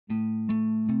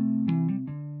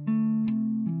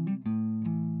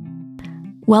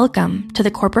Welcome to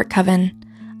the Corporate Coven,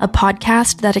 a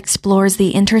podcast that explores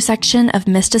the intersection of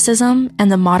mysticism and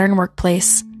the modern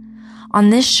workplace.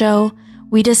 On this show,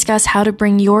 we discuss how to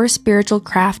bring your spiritual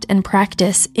craft and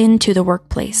practice into the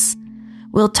workplace.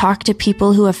 We'll talk to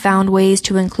people who have found ways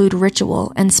to include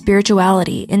ritual and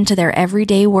spirituality into their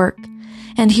everyday work,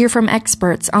 and hear from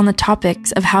experts on the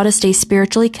topics of how to stay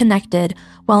spiritually connected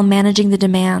while managing the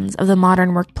demands of the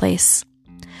modern workplace.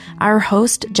 Our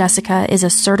host, Jessica, is a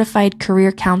certified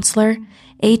career counselor,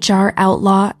 HR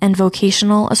outlaw, and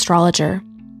vocational astrologer.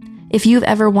 If you've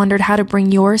ever wondered how to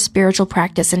bring your spiritual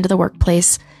practice into the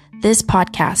workplace, this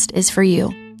podcast is for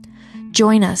you.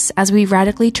 Join us as we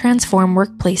radically transform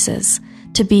workplaces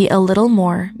to be a little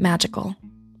more magical.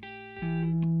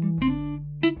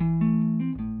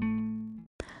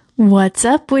 What's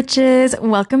up, witches?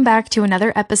 Welcome back to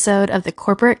another episode of the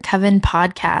Corporate Coven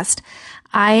podcast.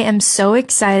 I am so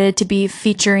excited to be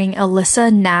featuring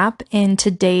Alyssa Knapp in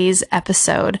today's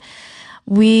episode.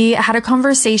 We had a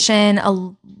conversation,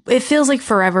 it feels like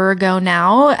forever ago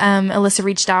now. Alyssa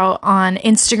reached out on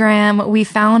Instagram. We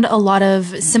found a lot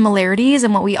of similarities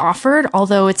in what we offered,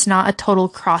 although it's not a total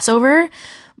crossover,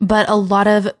 but a lot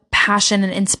of passion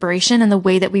and inspiration in the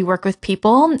way that we work with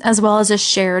people, as well as a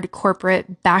shared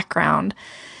corporate background.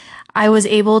 I was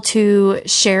able to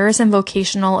share some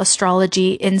vocational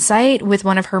astrology insight with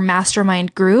one of her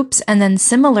mastermind groups. And then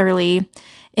similarly,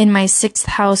 in my 6th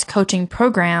house coaching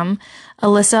program,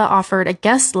 Alyssa offered a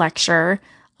guest lecture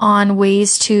on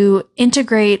ways to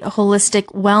integrate holistic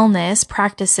wellness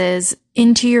practices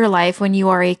into your life when you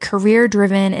are a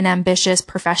career-driven and ambitious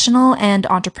professional and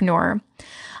entrepreneur.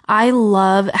 I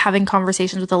love having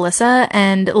conversations with Alyssa,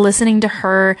 and listening to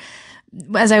her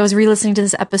as I was re-listening to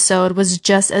this episode was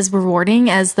just as rewarding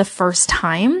as the first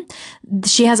time.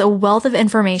 She has a wealth of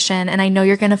information, and I know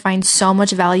you're going to find so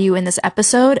much value in this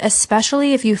episode,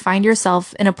 especially if you find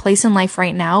yourself in a place in life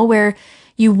right now where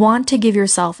you want to give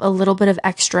yourself a little bit of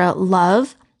extra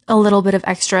love, a little bit of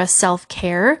extra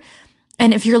self-care.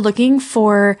 And if you're looking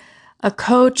for a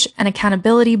coach, an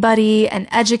accountability buddy, an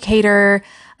educator,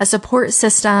 a support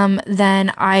system,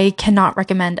 then I cannot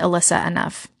recommend Alyssa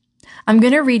enough. I'm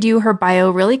going to read you her bio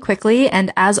really quickly,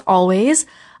 and as always,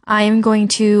 I am going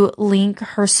to link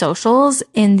her socials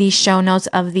in the show notes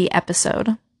of the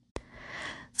episode.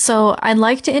 So I'd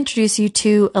like to introduce you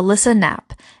to Alyssa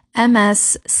Knapp,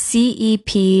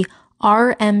 MSCEP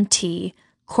RMT,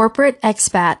 corporate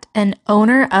expat, and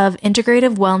owner of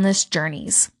Integrative Wellness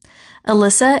Journeys.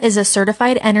 Alyssa is a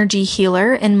certified energy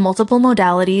healer in multiple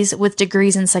modalities with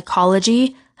degrees in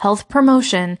psychology, health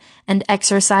promotion, and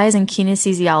exercise and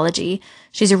kinesiology.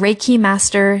 She's a Reiki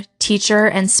master, teacher,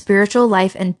 and spiritual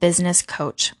life and business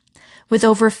coach. With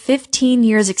over 15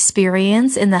 years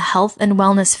experience in the health and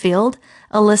wellness field,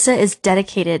 Alyssa is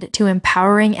dedicated to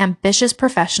empowering ambitious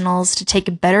professionals to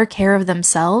take better care of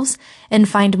themselves and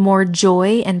find more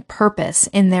joy and purpose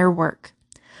in their work.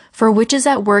 For witches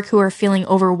at work who are feeling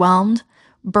overwhelmed,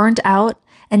 burnt out,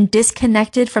 and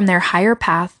disconnected from their higher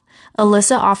path,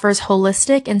 Alyssa offers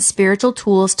holistic and spiritual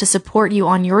tools to support you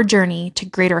on your journey to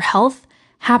greater health,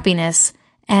 happiness,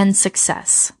 and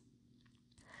success.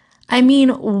 I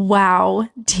mean, wow,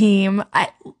 team.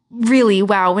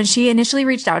 Wow. When she initially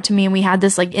reached out to me and we had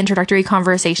this introductory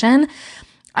conversation,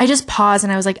 I just paused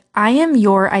and I was like, I am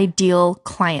your ideal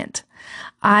client.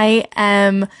 I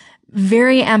am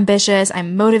very ambitious,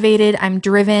 I'm motivated, I'm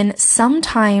driven,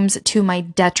 sometimes to my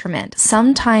detriment,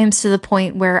 sometimes to the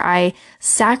point where I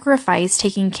sacrifice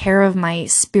taking care of my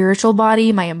spiritual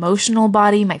body, my emotional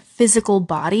body, my physical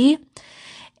body.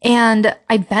 And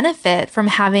I benefit from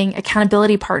having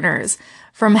accountability partners,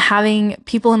 from having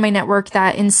people in my network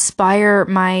that inspire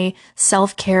my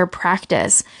self-care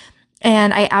practice.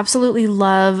 And I absolutely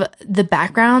love the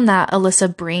background that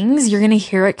Alyssa brings. You're going to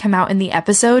hear it come out in the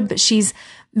episode, but she's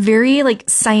very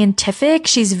scientific.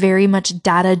 She's very much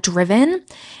data driven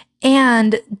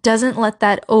and doesn't let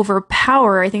that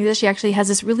overpower. I think that she actually has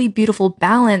this really beautiful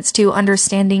balance to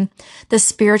understanding the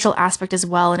spiritual aspect as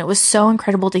well. And it was so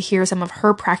incredible to hear some of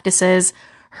her practices,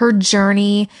 her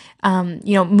journey,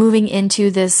 moving into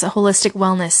this holistic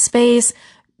wellness space,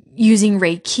 using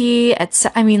Reiki.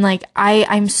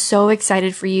 I'm so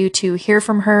excited for you to hear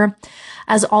from her.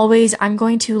 As always, I'm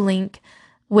going to link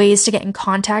ways to get in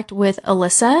contact with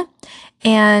Alyssa.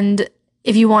 And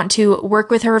if you want to work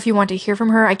with her, if you want to hear from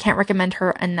her, I can't recommend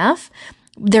her enough.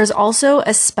 There's also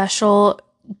a special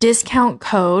discount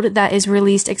code that is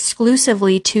released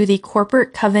exclusively to the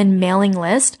Corporate Coven mailing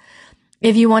list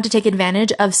if you want to take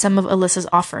advantage of some of Alyssa's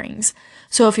offerings.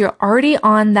 So if you're already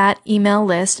on that email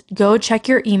list, go check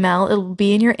your email. It'll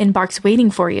be in your inbox waiting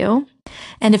for you.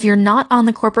 And if you're not on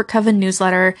the Corporate Coven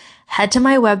newsletter, head to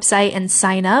my website and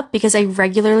sign up because I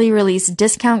regularly release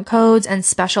discount codes and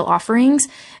special offerings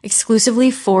exclusively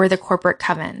for the Corporate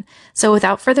Coven. So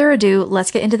without further ado,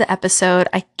 let's get into the episode.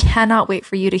 I cannot wait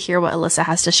for you to hear what Alyssa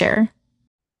has to share.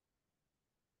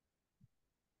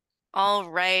 All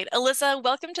right. Alyssa,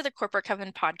 welcome to the Corporate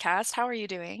Coven podcast. How are you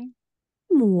doing?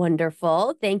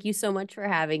 Wonderful. Thank you so much for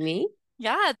having me.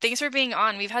 Yeah, thanks for being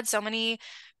on. We've had so many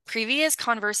previous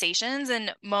conversations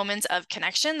and moments of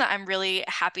connection that I'm really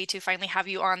happy to finally have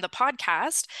you on the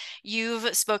podcast.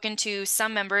 You've spoken to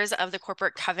some members of the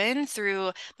Corporate Coven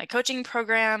through my coaching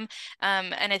program,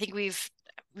 and I think we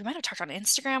might have talked on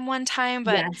Instagram one time,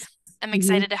 but Yes. I'm Mhm.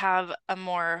 excited to have a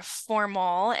more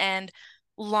formal and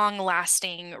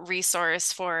long-lasting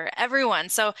resource for everyone.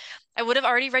 So I would have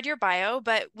already read your bio,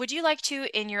 but would you like to,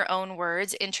 in your own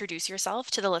words, introduce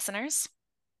yourself to the listeners?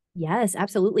 Yes,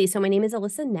 absolutely. So my name is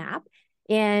Alyssa Knapp,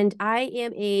 and I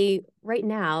am right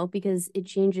now, because it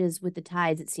changes with the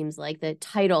tides, it seems like the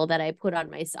title that I put on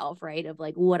myself, right, of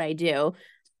like what I do,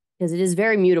 because it is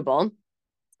very mutable.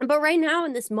 But right now,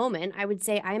 in this moment, I would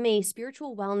say I'm a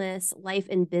spiritual wellness, life,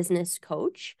 and business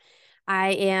coach.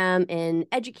 I am an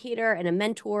educator and a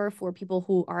mentor for people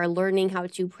who are learning how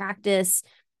to practice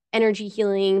energy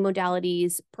healing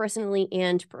modalities personally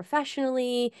and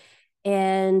professionally,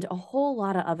 and a whole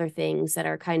lot of other things that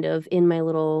are kind of in my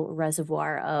little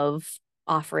reservoir of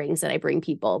offerings that I bring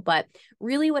people. But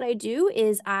really, what I do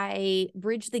is I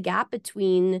bridge the gap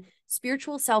between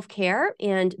spiritual self care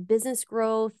and business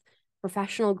growth,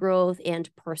 professional growth,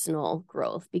 and personal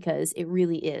growth, because it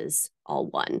really is all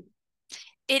one.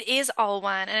 It is all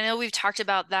one. And I know we've talked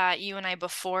about that, you and I,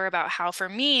 before, about how for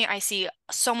me, I see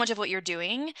so much of what you're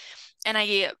doing and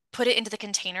I put it into the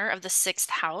container of the sixth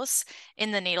house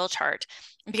in the natal chart.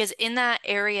 Because in that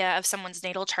area of someone's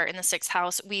natal chart in the sixth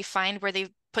house, we find where they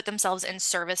put themselves in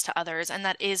service to others. And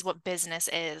that is what business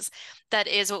is. That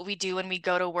is what we do when we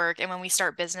go to work and when we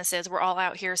start businesses. We're all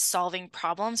out here solving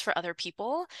problems for other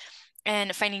people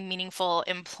and finding meaningful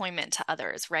employment to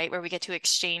others, right? Where we get to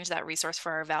exchange that resource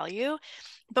for our value.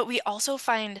 But we also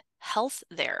find health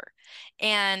there.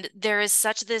 And there is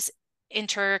such this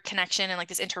interconnection and like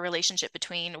this interrelationship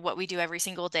between what we do every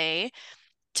single day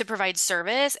to provide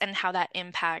service and how that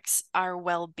impacts our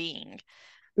well-being.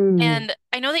 Mm. And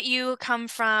I know that you come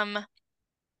from,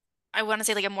 I want to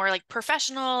say like a more like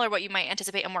professional or what you might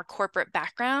anticipate a more corporate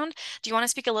background. Do you want to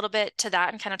speak a little bit to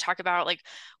that and kind of talk about like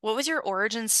what was your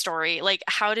origin story? Like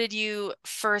how did you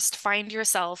first find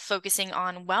yourself focusing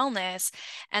on wellness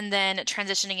and then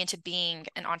transitioning into being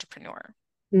an entrepreneur?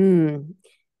 Mm.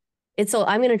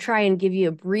 I'm going to try and give you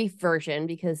a brief version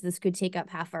because this could take up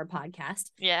half our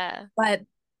podcast. Yeah. But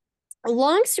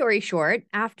long story short,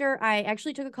 after I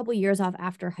actually took a couple years off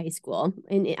after high school,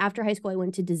 and after high school, I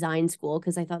went to design school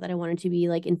because I thought that I wanted to be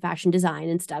like in fashion design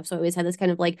and stuff. So I always had this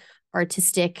kind of like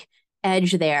artistic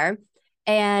edge there.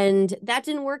 And that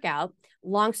didn't work out.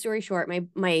 Long story short,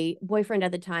 my boyfriend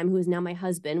at the time, who is now my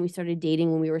husband, we started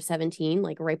dating when we were 17,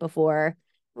 like right before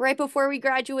we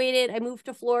graduated. I moved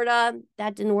to Florida.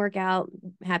 That didn't work out.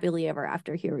 Happily ever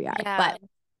after, here we are. Yeah. But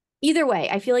either way,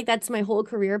 I feel like that's my whole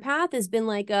career path has been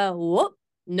like a whoop,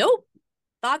 nope,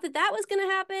 thought that that was going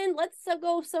to happen. Let's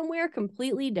go somewhere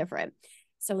completely different.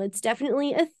 So it's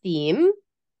definitely a theme.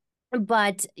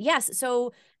 But yes,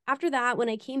 so after that, when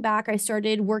I came back, I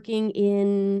started working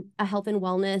in a health and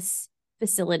wellness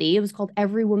facility. It was called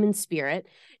Every Woman's Spirit.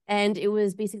 And it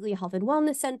was basically a health and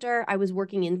wellness center. I was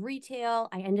working in retail.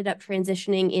 I ended up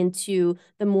transitioning into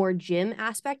the more gym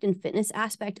aspect and fitness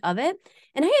aspect of it.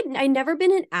 And I never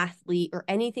been an athlete or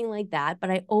anything like that, but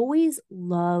I always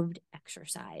loved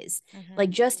exercise. Like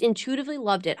Hmm. just intuitively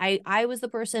loved it. I was the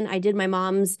person, I did my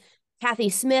mom's Kathy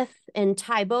Smith and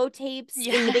Ty Bo tapes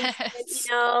in the basement, Yes.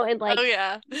 and Oh like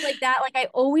yeah. things like that. Like I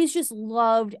always just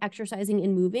loved exercising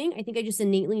and moving. I think I just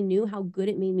innately knew how good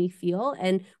it made me feel.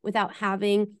 And without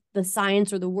having the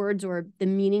science or the words or the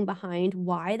meaning behind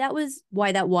why that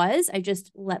was, I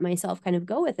just let myself kind of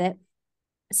go with it.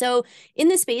 So in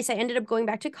this space, I ended up going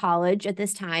back to college at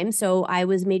this time. So I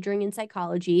was majoring in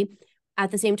psychology. At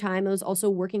the same time, I was also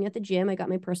working at the gym. I got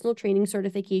my personal training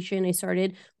certification. I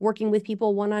started working with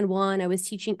people one on one. I was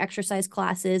teaching exercise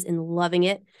classes and loving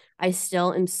it. I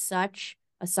still am such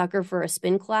a sucker for a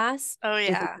spin class Oh with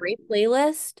a yeah. great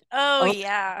playlist. Oh Oh,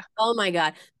 yeah. oh my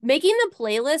God. Making the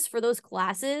playlist for those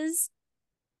classes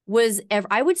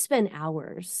I would spend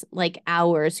hours, like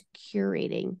hours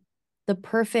curating the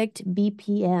perfect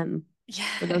BPM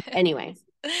for those. Yeah. Anyway,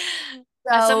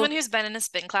 As someone So who's been in a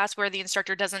spin class where the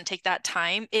instructor doesn't take that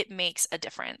time, it makes a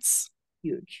difference.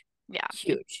 huge, Yeah.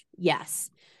 huge. Yes.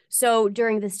 So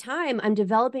during this time, I'm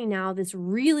developing now this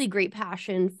really great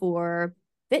passion for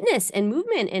fitness and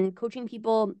movement and coaching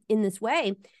people in this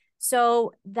way.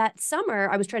 So that summer,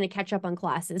 I was trying to catch up on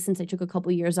classes since I took a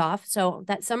couple years off. So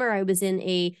that summer, I was in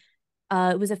it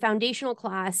was a foundational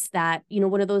class that,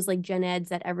 one of those like gen eds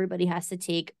that everybody has to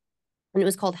take, and it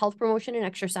was called Health Promotion and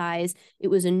Exercise. It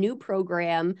was a new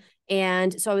program.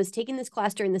 And so I was taking this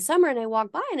class during the summer, and I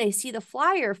walk by and I see the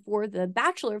flyer for the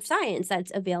Bachelor of Science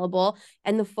that's available,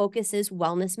 and the focus is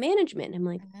wellness management. I'm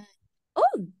like, Mhm.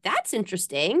 oh, that's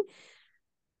interesting.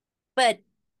 But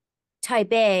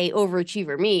type A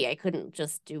overachiever me, I couldn't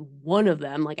just do one of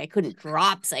them. Like I couldn't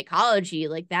drop psychology.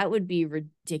 Like that would be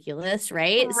ridiculous,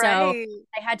 right? So Right.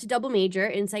 I had to double major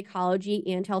in psychology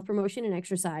and health promotion and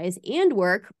exercise and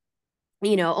work,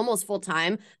 almost full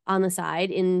time on the side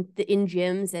in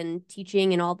gyms and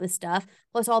teaching and all this stuff,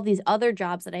 plus all these other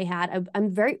jobs that I had.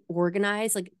 I'm very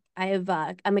organized. Like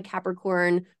I'm a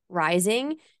Capricorn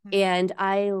rising, Mhm. and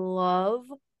I love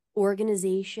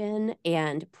organization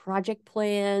and project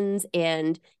plans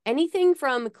and anything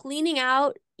from cleaning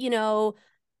out,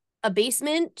 a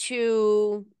basement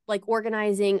to like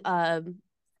organizing a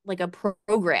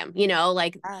program,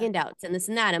 like Yeah. handouts and this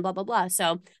and that and blah blah blah.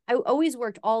 So I always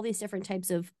worked all these different types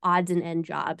of odds and end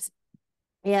jobs.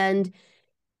 And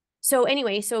so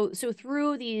anyway, so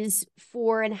through these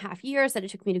 4.5 years that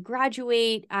it took me to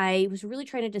graduate, I was really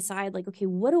trying to decide like, okay,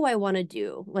 what do I want to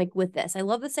do like with this? I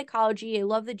love the psychology, I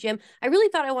love the gym. I really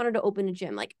thought I wanted to open a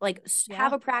gym, like have Yeah.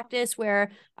 a practice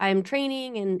where I'm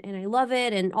training and I love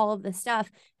it and all of this stuff.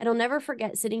 And I'll never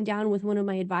forget sitting down with one of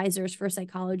my advisors for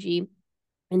psychology,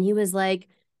 and he was like,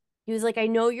 I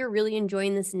know you're really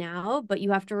enjoying this now, but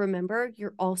you have to remember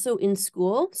you're also in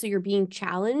school. So you're being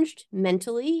challenged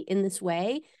mentally in this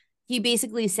way. He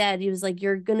basically said, he was like,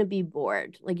 you're going to be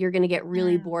bored. Like, you're going to get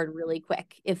really Mm. bored really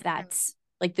quick if Mhm. that's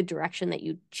like the direction that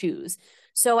you choose.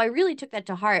 So I really took that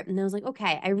to heart. And I was like,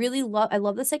 okay, I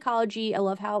love the psychology. I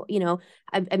love how,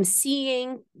 I'm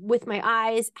seeing with my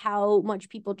eyes how much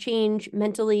people change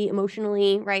mentally,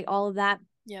 emotionally, right? All of that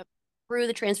Yep. through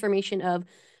the transformation of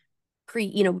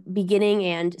beginning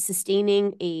and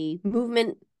sustaining a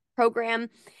movement program.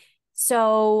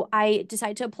 So I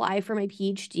decided to apply for my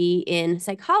PhD in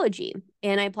psychology.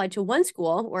 And I applied to one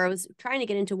school, where I was trying to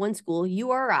get into one school,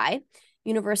 URI,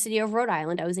 University of Rhode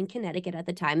Island. I was in Connecticut at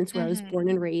the time. It's where I was Hmm. born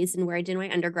and raised and where I did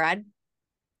my undergrad.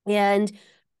 And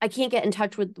I can't get in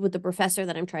touch with the professor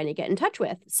that I'm trying to get in touch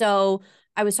with. So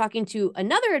I was talking to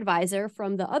another advisor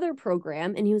from the other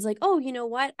program, and he was like, "Oh, you know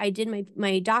what? I did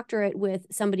my doctorate with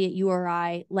somebody at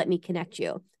URI. Let me connect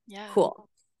you." Yeah. Cool.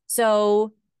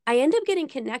 So I end up getting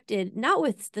connected not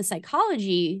with the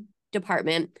psychology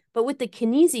department, but with the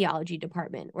kinesiology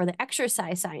department or the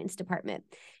exercise science department.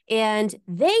 And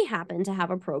they happen to have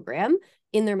a program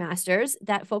in their master's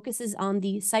that focuses on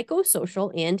the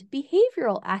psychosocial and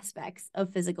behavioral aspects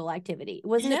of physical activity. It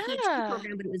wasn't a PhD Yeah.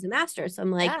 program, but it was a master's. So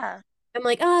I'm like,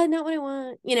 oh, not what I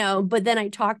want, But then I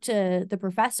talked to the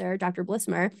professor, Dr.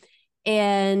 Blissmer,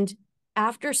 and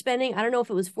after spending, I don't know if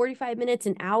it was 45 minutes,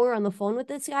 an hour on the phone with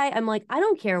this guy, I'm like, I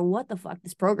don't care what the fuck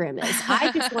this program is. I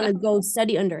just want to go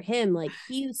study under him. Like,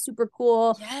 he was super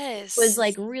cool, was Yes.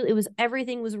 like really,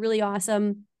 everything was really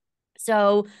awesome.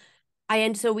 So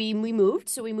so we moved.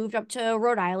 So we moved up to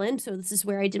Rhode Island. So this is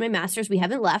where I did my master's. We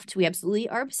haven't left. We absolutely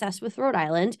are obsessed with Rhode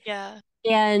Island. Yeah.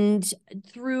 And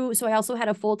so I also had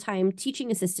a full-time teaching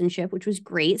assistantship, which was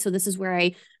great. So this is where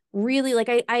I really like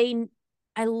I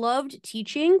loved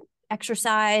teaching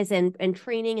exercise and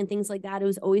training and things like that. It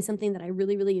was always something that I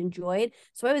really, really enjoyed.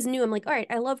 So I was new. I'm like, all right,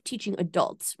 I love teaching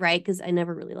adults, right? Because I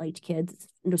never really liked kids.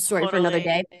 No story for another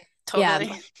Totally. day. Yeah,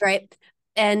 Totally. right.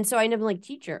 And so I never like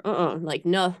teacher. Like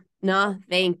no, no,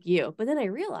 thank you. But then I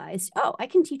realized, oh, I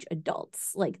can teach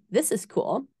adults. Like this is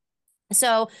cool.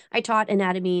 So I taught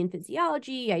anatomy and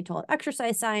physiology, I taught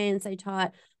exercise science, I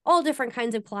taught all different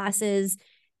kinds of classes.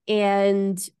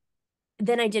 And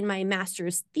then I did my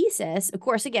master's thesis. Of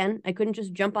course, again, I couldn't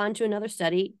just jump onto another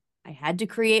study. I had to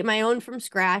create my own from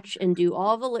scratch and do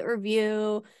all the lit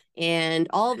review and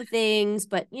all the things.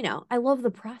 But, I love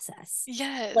the process. Like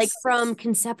Yes. from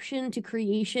conception to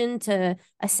creation to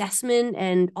assessment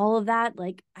and all of that.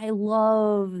 Like, I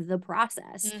love the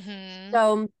process. Hmm.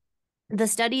 So the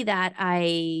study that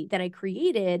I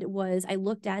created was I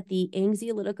looked at the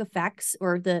anxiolytic effects,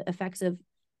 or the effects of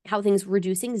how things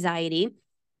reduce anxiety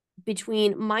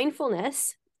between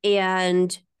mindfulness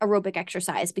and aerobic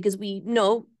exercise, because we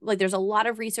know like there's a lot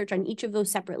of research on each of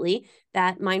those separately,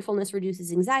 that mindfulness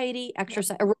reduces anxiety, Yep.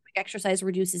 exercise aerobic exercise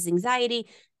reduces anxiety.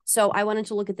 So I wanted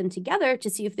to look at them together to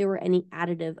see if there were any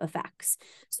additive effects.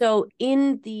 So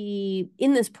in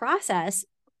this process,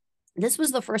 this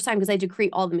was the first time because I had to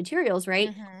create all the materials, right?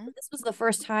 Mm-hmm. This was the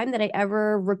first time that I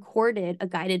ever recorded a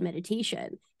guided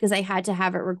meditation because I had to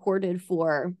have it recorded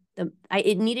for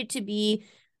it needed to be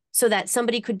so that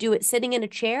somebody could do it sitting in a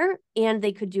chair and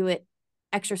they could do it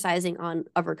exercising on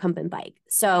a recumbent bike.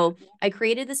 So I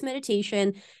created this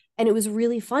meditation and it was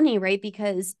really funny, right?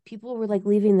 Because people were like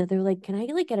leaving that they're like, can I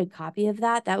like get a copy of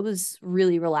that? That was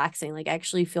really relaxing. Like I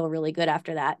actually feel really good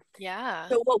after that. Yeah.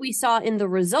 So what we saw in the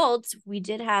results, we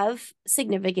did have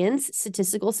significance,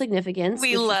 statistical significance, We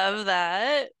which is love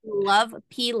that. love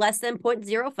p less than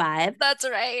 0.05, That's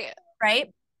right. right?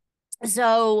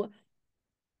 So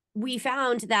we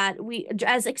found that we,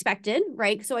 as expected,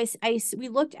 right? So we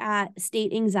looked at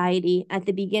state anxiety at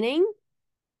the beginning,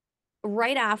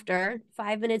 right after,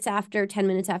 5 minutes after, 10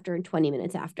 minutes after, and 20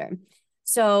 minutes after.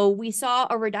 So we saw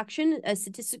a reduction, a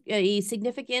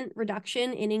significant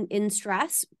reduction in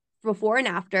stress before and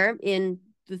after in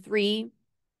the three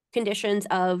conditions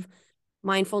of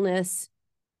mindfulness,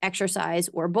 exercise,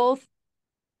 or both.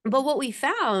 But what we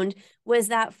found was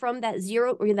that from that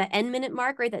zero or the end minute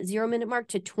mark, right, that 0 minute mark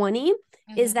to 20,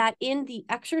 is Mm-hmm. that in the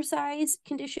exercise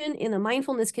condition, in the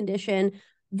mindfulness condition,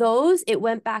 those it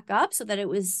went back up so that it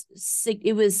was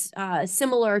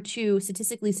similar to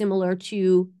statistically similar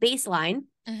to baseline,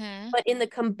 Mm-hmm. but in the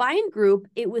combined group,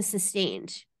 it was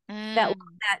sustained. That Mm.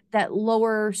 that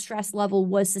lower stress level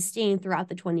was sustained throughout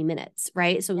the 20 minutes,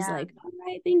 right? So it was Yeah. like, all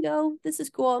right, bingo, this is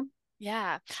cool.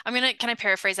 Yeah. I mean, can I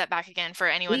paraphrase that back again for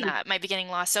anyone Please. that might be getting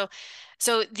lost?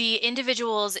 So the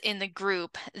individuals in the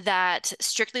group that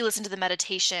strictly listened to the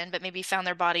meditation, but maybe found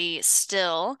their body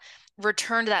still,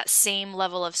 returned that same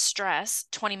level of stress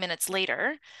 20 minutes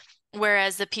later.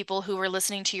 Whereas the people who were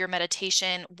listening to your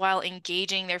meditation while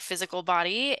engaging their physical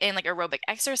body in like aerobic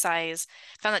exercise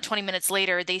found that 20 minutes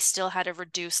later, they still had a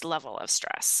reduced level of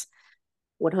stress.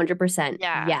 100%.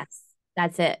 Yeah. Yes.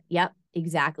 That's it. Yep,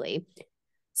 exactly.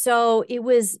 So it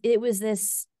was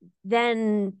this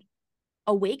then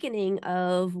awakening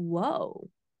of whoa,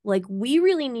 like we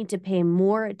really need to pay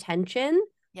more attention to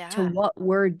Yeah. what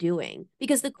we're doing.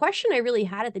 Because the question I really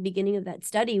had at the beginning of that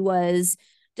study was,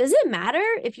 does it matter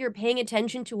if you're paying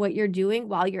attention to what you're doing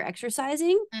while you're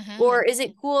exercising? Mm-hmm. Or is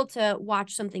it cool to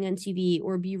watch something on TV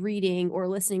or be reading or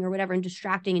listening or whatever and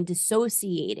distracting and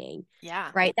dissociating?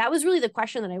 Yeah. Right. That was really the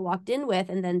question that I walked in with.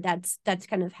 And then that's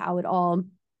kind of how it all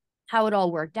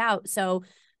worked out. So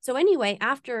anyway,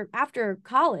 after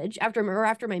college, after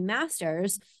my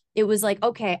master's, it was like,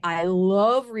 okay, I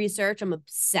love research. I'm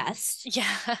obsessed.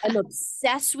 Yeah. I'm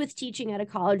obsessed with teaching at a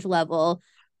college level.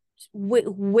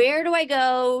 Where do I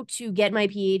go to get my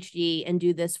PhD and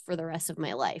do this for the rest of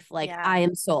my life? Like Yeah. I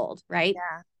am sold, right?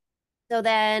 Yeah. So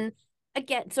then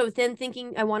so then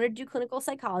thinking I wanted to do clinical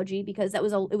psychology because that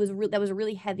was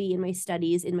really heavy in my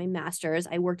studies in my master's.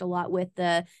 I worked a lot with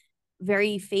the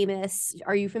very famous.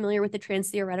 Are you familiar with the trans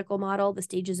theoretical model, the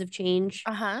stages of change?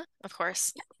 Uh-huh. Of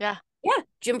course. Yeah. Yeah,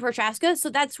 Jim Prochaska.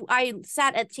 So I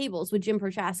sat at tables with Jim Oh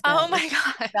Prochaska and my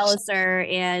gosh.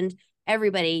 Belliser and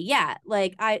everybody. Yeah,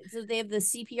 so they have the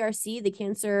CPRC, the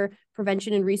Cancer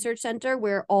Prevention and Research Center,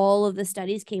 where all of the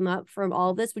studies came up from all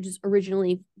of this, which is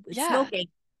originally Yeah. smoking,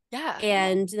 Yeah.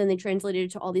 and then they translated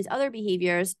it to all these other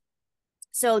behaviors.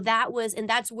 So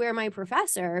that's where my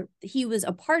professor, he was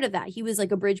a part of that. He was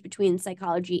like a bridge between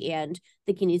psychology and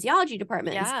the kinesiology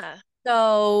departments. Yeah.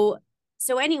 So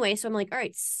so anyway, so I'm like, all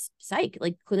right, psych,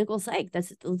 like clinical psych.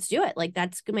 Let's do it. Like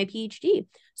that's my PhD.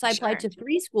 So I applied Sure. to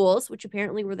three schools, which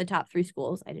apparently were the top three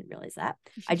schools. I didn't realize that.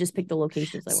 I just picked the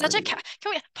locations I Such wanted a to go.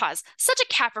 can we pause? Such a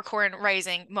Capricorn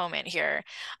rising moment here.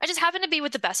 I just happen to be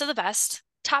with the best of the best,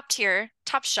 top tier,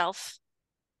 top shelf.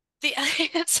 The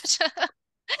it's such a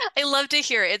I love to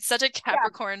hear it. It's such a Yeah,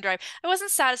 Capricorn drive. I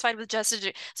wasn't satisfied with just to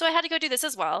do, so I had to go do this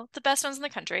as well. The best ones in the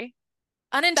country.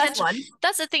 best Unintentional. one.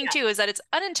 That's the thing Yeah. too, is that it's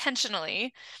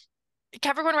unintentionally.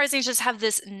 Capricorn risings just have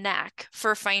this knack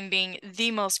for finding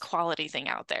the most quality thing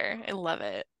out there. I love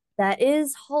it. That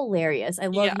is hilarious. I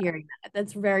love Yeah, hearing that.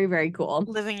 That's very, very cool.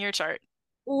 living your chart.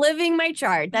 Living my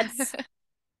chart. That's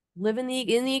living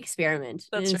in the experiment. It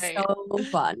That's is right. so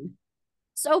fun.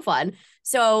 So fun.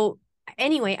 So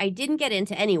anyway, I didn't get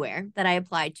into anywhere that I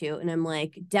applied to, and I'm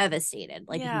like devastated.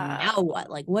 Like, Yeah. now what?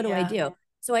 Like, what do I Yeah. do?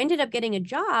 So I ended up getting a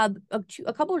job,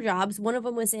 a couple of jobs. One of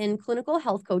them was in clinical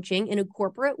health coaching in a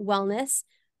corporate wellness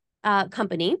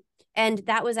company. And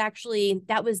that was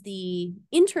the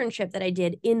internship that I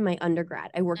did in my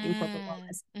undergrad. I worked in corporate Mm,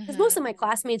 wellness because most hmm. of my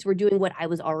classmates were doing what I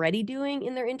was already doing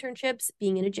in their internships,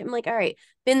 being in a gym. I'm like, all right,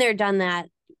 been there, done that.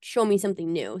 show me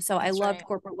something new. So I That's loved right.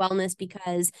 corporate wellness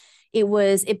because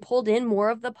it pulled in more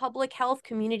of the public health,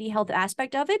 community health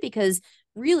aspect of it, because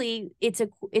really it's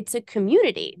a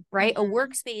community, right? A Mm-hmm.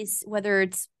 workspace, whether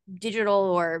it's digital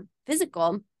or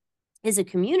physical, is a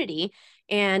community.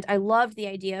 And I loved the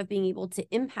idea of being able to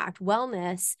impact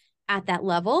wellness at that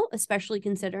level, especially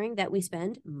considering that we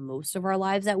spend most of our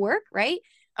lives at work, right?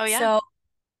 Oh yeah. So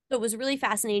it was really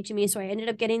fascinating to me. So I ended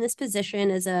up getting this position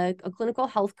as a clinical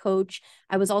health coach.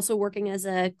 I was also working as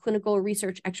a clinical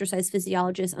research exercise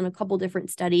physiologist on a couple different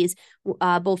studies,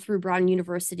 both through Brown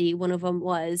University. One of them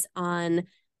was on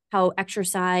how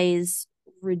exercise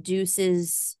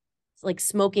reduces like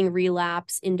smoking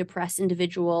relapse in depressed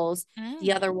individuals. The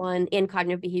Mm. other one in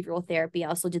cognitive behavioral therapy, I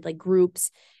also did like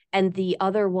groups. And the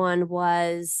other one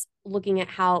was looking at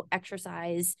how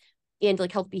exercise and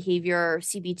like health behavior,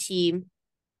 CBT,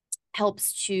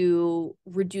 helps to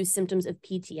reduce symptoms of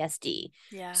PTSD.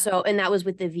 Yeah. So, and that was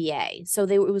with the VA. So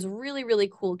it was a really,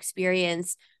 really cool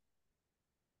experience.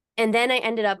 And then I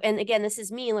ended up, and again, this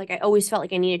is me, like I always felt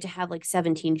like I needed to have like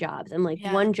 17 jobs. I'm like,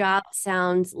 Yeah. one job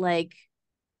sounds like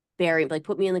bury, like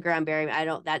put me in the ground, bury me.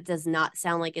 That does not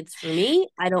sound like it's for me.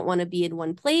 I don't want to be in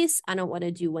one place. I don't want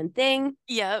to do one thing.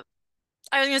 Yep.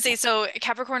 I was gonna say, so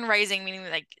Capricorn rising, meaning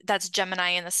like that's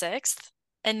Gemini in the sixth,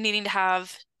 and needing to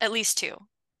have at least two,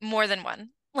 more than one,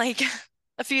 like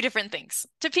a few different things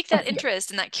to pique that Yeah, interest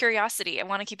and that curiosity. I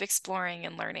want to keep exploring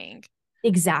and learning.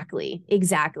 exactly.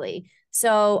 Exactly.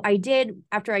 So I did,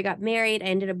 after I got married, I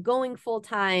ended up going full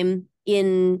time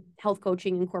in health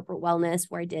coaching and corporate wellness,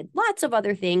 where I did lots of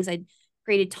other things. I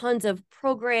created tons of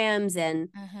programs,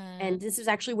 Mm-hmm. and this is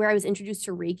actually where I was introduced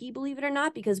to Reiki, believe it or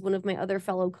not, because one of my other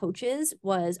fellow coaches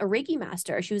was a Reiki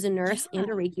master. She was a nurse and a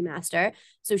Yeah. Reiki master.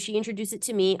 So she introduced it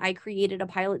to me. I created a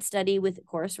pilot study with, of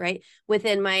course, right,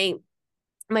 within my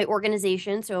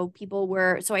organization. So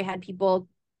I had people,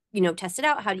 test it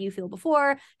out. How do you feel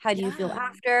before? How do you feel Yeah.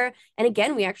 after? And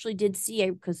again, we actually did see,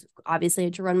 because obviously I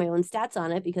had to run my own stats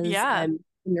on it because Yeah. I'm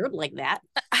a nerd like that.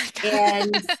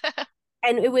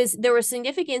 And there was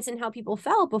significance in how people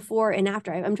felt before and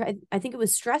after. I think it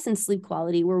was stress and sleep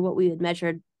quality were what we had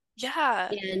measured. Yeah.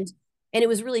 And and it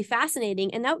was really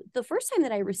fascinating. And that the first time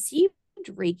that I received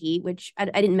Reiki, which I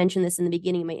didn't mention this in the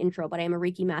beginning of my intro, but I am a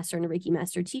Reiki master and a Reiki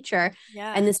master teacher. And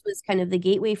Yeah. this was kind of the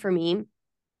gateway for me.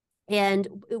 And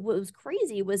what was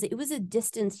crazy was it was a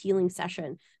distance healing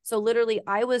session. So literally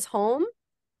I was home,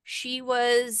 she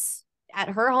was at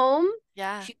her home.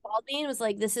 Yeah. She called me and was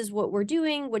like, "This is what we're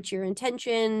doing. What's your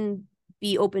intention?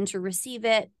 Be open to receive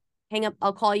it. Hang up.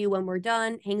 I'll call you when we're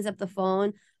done." Hangs up the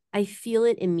phone. I feel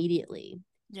it immediately,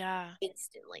 Yeah.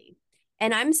 instantly.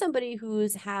 And I'm somebody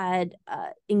who's had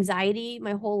anxiety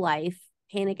my whole life,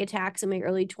 panic attacks in my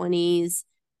early 20s,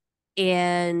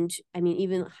 and I mean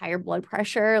even higher blood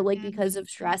pressure, like because of Mhm.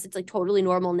 stress. It's like totally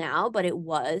normal now, but it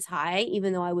was high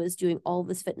even though I was doing all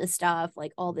this fitness stuff,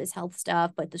 like all this health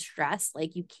stuff. But the stress,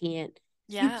 like you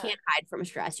Yeah. can't hide from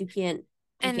stress. You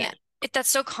And can't. that's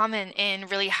so common in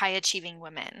really high achieving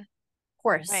women, Of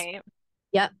course. right?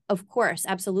 Yep, of course,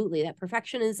 absolutely. That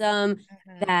perfectionism,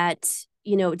 Mm-hmm. that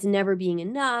it's never being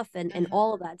enough, and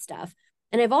all of Mm-hmm. that stuff.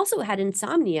 And I've also had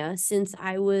insomnia since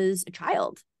I was a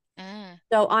child, Mm.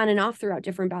 so on and off throughout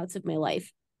different bouts of my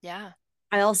life. Yeah.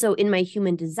 I also, in my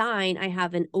human design, I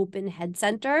have an open head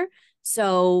center.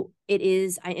 So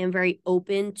I am very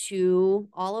open to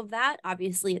all of that.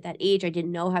 Obviously, at that age, I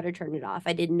didn't know how to turn it off.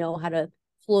 I didn't know how to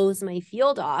close my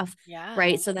field off, Yeah.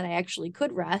 right? So that I actually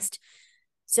could rest.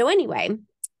 So, anyway,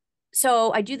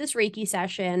 so I do this Reiki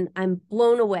session. I'm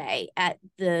blown away at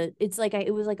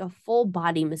it was like a full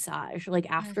body massage. Like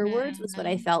afterwards was what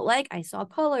I Mm-hmm. felt like. I saw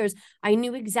colors. I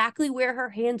knew exactly where her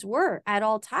hands were at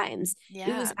all times. It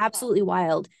was Yeah. absolutely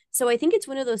wild. So I think it's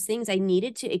one of those things I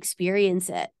needed to experience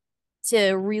it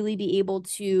to really be able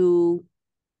to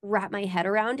wrap my head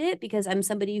around it, because I'm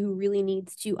somebody who really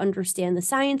needs to understand the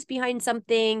science behind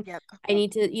something. Yep. I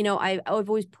need to, I've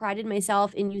always prided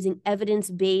myself in using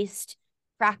evidence-based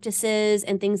practices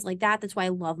and things like that. That's why I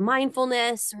love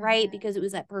mindfulness, right? Mm-hmm. Because it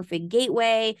was that perfect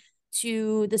gateway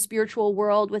to the spiritual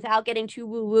world without getting too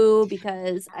woo-woo,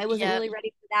 because I wasn't Yep. really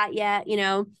ready for that yet.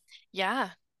 Yeah.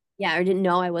 Yeah, I didn't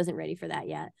know I wasn't ready for that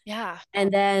yet. Yeah.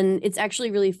 And then it's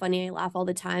actually really funny. I laugh all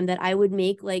the time that I would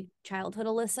make like childhood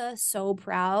Alyssa so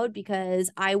proud, because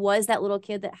I was that little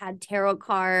kid that had tarot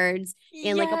cards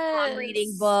and like a palm reading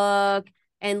Yes. book.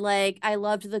 And like I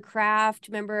loved The Craft.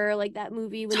 Remember like that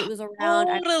movie when it was around?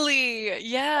 Totally. I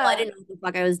Yeah. didn't know what the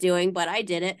fuck I was doing, but I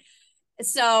did it.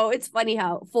 So it's funny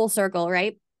how full circle,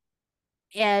 right?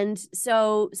 And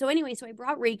so anyway, so I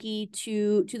brought Reiki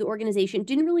to the organization.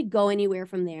 Didn't really go anywhere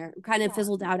from there. Kind of Yeah.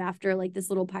 fizzled out after like this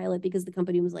little pilot because the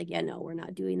company was like, yeah, no, we're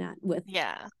not doing that with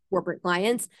Yeah. corporate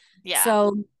clients. Yeah.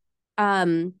 So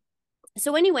um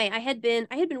so anyway, I had been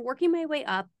working my way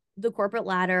up the corporate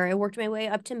ladder. I worked my way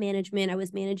up to management. I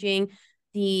was managing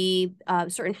the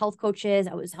certain health coaches.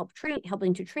 I was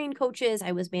helping to train coaches.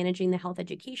 I was managing the health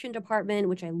education department,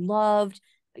 which I loved.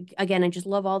 Again, I just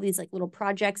love all these like little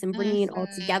projects and bringing it all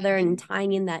together Hmm. and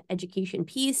tying in that education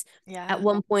piece. At Yeah.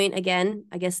 one point, again,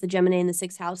 I guess the Gemini in the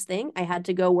sixth house thing, I had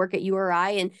to go work at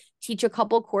URI and teach a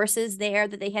couple courses there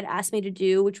that they had asked me to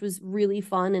do, which was really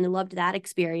fun. And I loved that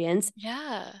experience.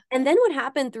 Yeah. And then what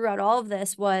happened throughout all of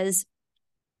this was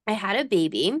I had a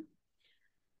baby.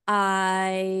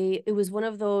 It was one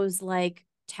of those like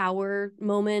tower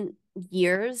moment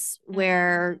years Hmm.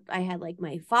 where I had like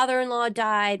my father-in-law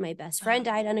died, my best Oh, friend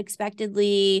died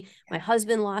unexpectedly, my yeah.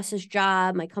 husband lost his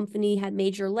job, my company had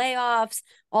major layoffs,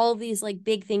 all of these like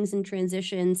big things and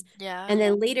transitions. Yeah. And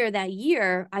then later that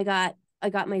year, I got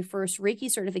my first Reiki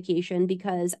certification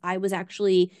because I was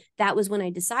actually that was when I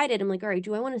decided I'm like, all right,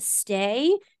 do I want to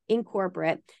stay in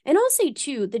corporate? And I'll say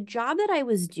too, the job that I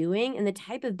was doing and the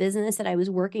type of business that I was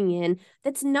working in,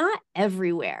 that's not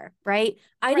everywhere, right?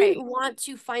 I Right. didn't want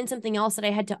to find something else that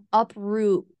I had to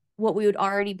uproot what we would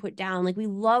already put down. Like we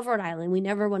love Rhode Island. We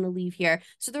never want to leave here.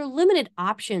 So there are limited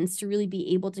options to really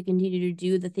be able to continue to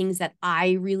do the things that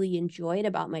I really enjoyed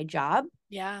about my job.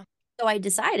 Yeah. So I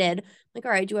decided, like,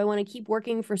 all right, do I want to keep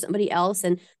working for somebody else?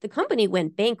 And the company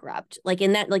went bankrupt. Like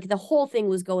in that, like the whole thing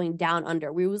was going down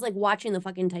under. We was like watching the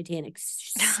fucking Titanic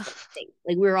sink.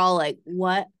 Like we were all like,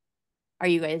 what are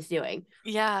you guys doing?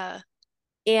 Yeah.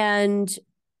 And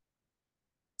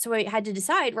so I had to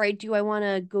decide, right, do I want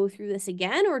to go through this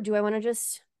again or do I want to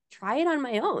just try it on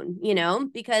my own,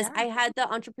 because Yeah. I had the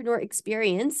entrepreneur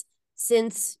experience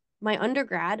since my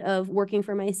undergrad of working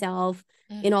for myself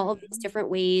in all of these Hmm. different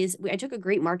ways. I took a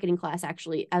great marketing class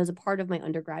actually as a part of my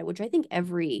undergrad, which I think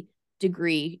every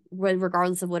degree,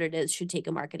 regardless of what it is, should take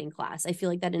a marketing class. I feel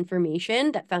like that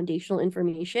information, that foundational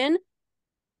information,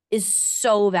 is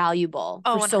so valuable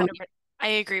Oh, for so many. 100%. I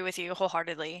agree with you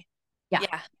wholeheartedly. Yeah.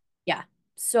 Yeah. Yeah.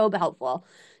 So helpful.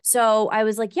 So I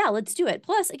was like, yeah, let's do it.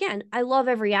 Plus, again, I love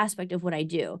every aspect of what I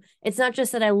do. It's not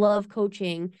just that I love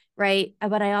coaching, right?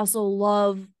 But I also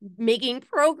love making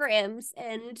programs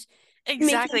and making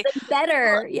Exactly. them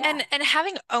Well, better. Yeah. and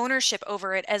having ownership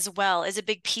over it as well is a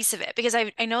big piece of it because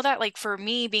I know that like for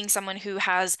me being someone who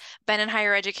has been in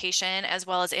higher education as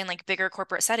well as in like bigger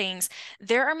corporate settings,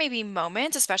 there are maybe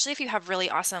moments, especially if you have really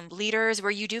awesome leaders,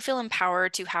 where you do feel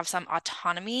empowered to have some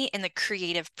autonomy in the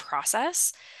creative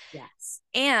process. Yes.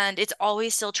 And it's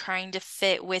always still trying to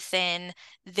fit within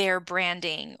their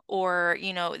branding or,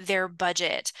 their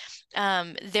budget,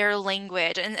 their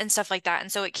language and stuff like that.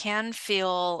 And so it can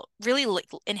feel really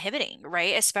inhibiting,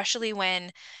 right? Especially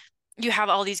when you have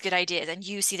all these good ideas and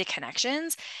you see the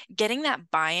connections, getting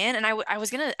that buy-in. And I was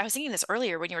thinking this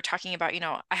earlier when you were talking about,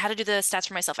 I had to do the stats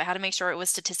for myself. I had to make sure it was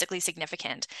statistically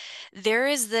significant. There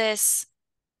is this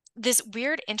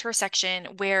weird intersection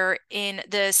where in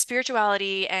the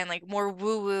spirituality and like more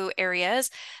woo-woo areas,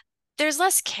 there's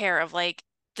less care of like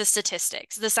the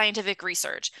statistics, the scientific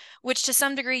research, which to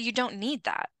some degree you don't need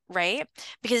that, right?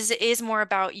 Because it is more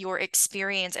about your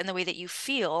experience and the way that you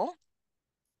feel.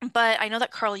 But I know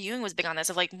that Carl Jung was big on this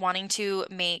of like wanting to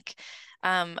make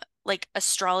like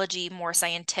astrology more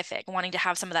scientific, wanting to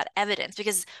have some of that evidence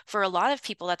because for a lot of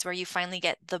people that's where you finally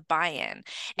get the buy-in.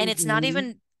 And it's not Hmm.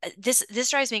 even this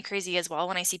drives me crazy as well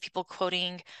when I see people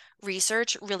quoting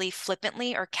research really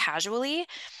flippantly or casually.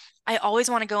 I always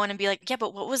want to go in and be like, yeah,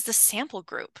 but what was the sample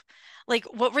group? Like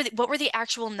what were the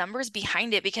actual numbers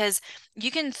behind it? Because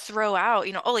you can throw out,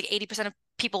 oh, like 80% of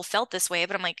people felt this way,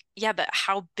 but I'm like, yeah, but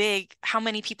how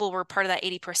many people were part of that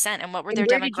 80% and what were And their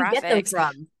where did you get them demographics?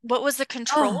 from? What was the Oh,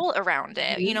 control around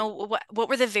it? mhm. What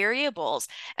were the variables?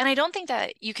 And I don't think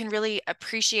that you can really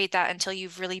appreciate that until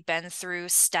you've really been through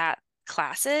stat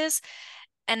classes.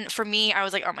 And for me, I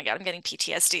was like, oh my God, I'm getting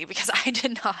PTSD because I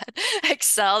did not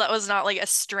excel. That was not like a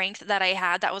strength that I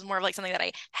had. That was more of like something that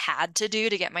I had to do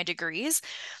to get my degrees.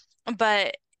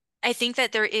 But I think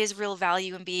that there is real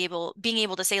value in being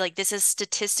able to say like this is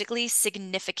statistically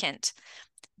significant.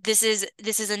 This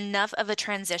is enough of a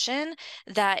transition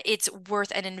that it's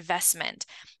worth an investment.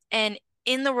 And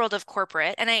in the world of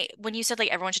corporate, and when you said like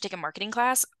everyone should take a marketing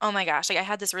class, oh my gosh, like I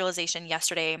had this realization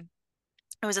yesterday.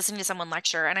 I was listening to someone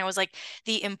lecture and I was like,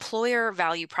 the employer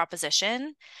value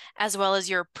proposition, as well as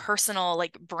your personal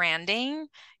like branding,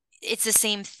 it's the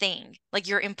same thing, like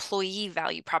your employee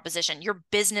value proposition, your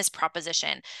business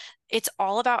proposition. It's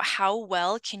all about how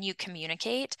well can you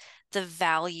communicate the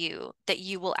value that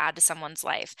you will add to someone's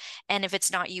life. And if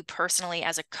it's not you personally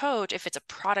as a coach, if it's a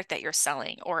product that you're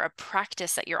selling or a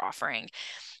practice that you're offering,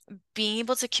 being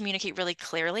able to communicate really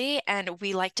clearly. And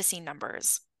we like to see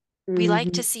numbers. We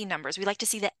like to Hmm. see numbers. We like to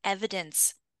see the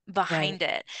evidence Right. behind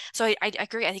it. So I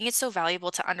agree. I think it's so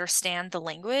valuable to understand the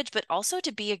language, but also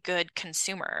to be a good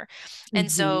consumer. And Hmm.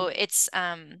 so it's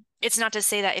not to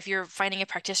say that if you're finding a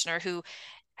practitioner who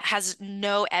has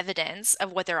no evidence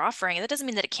of what they're offering, that doesn't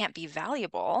mean that it can't be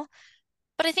valuable.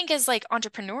 But I think as like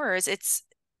entrepreneurs, it's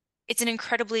an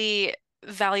incredibly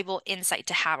valuable insight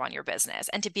to have on your business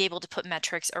and to be able to put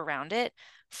metrics around it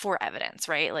for evidence,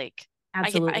 right? Like I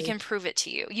Absolutely. can prove it to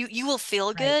you. You will feel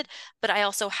Right. good, but I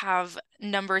also have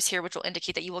numbers here which will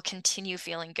indicate that you will continue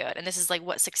feeling good. And this is like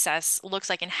what success looks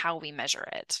like and how we measure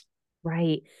it.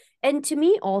 Right. And to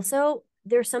me also,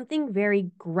 there's something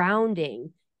very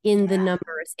grounding in the Yeah.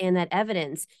 numbers and that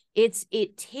evidence.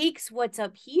 It takes what's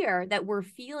up here that we're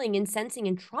feeling and sensing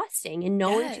and trusting and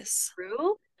knowing to be Yes.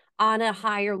 true on a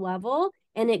higher level,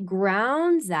 and it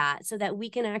grounds that so that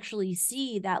we can actually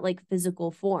see that like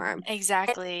physical form. And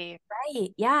Exactly. right,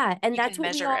 yeah, and You that's can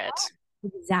what we measure all it. are.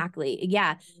 Exactly.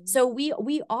 Yeah. Mhm. So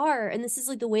we are, and this is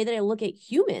like the way that I look at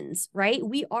humans, right?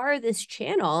 We are this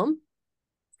channel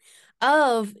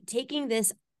of taking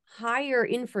this higher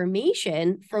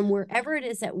information from wherever it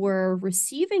is that we're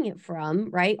receiving it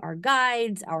from, right? Our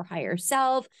guides, our higher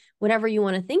self, whatever you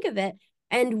want to think of it.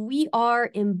 And we are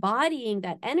embodying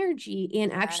that energy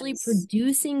and actually Yes.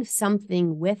 producing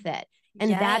something with it.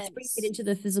 And that's bringing it Yes. into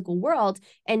the physical world.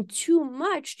 And too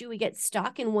much do we get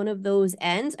stuck in one of those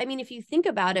ends? I mean, if you think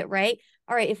about it, right?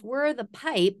 All right, if we're the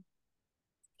pipe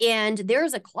and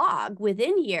there's a clog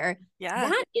within here, Yeah.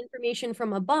 that information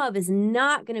from above is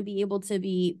not going to be able to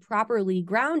be properly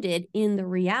grounded in the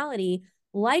reality.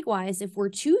 Likewise, if we're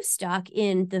too stuck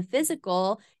in the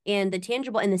physical and the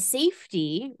tangible and the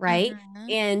safety, right? Hmm.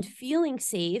 And feeling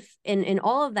safe and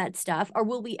all of that stuff, or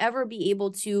will we ever be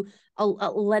able to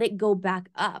let it go back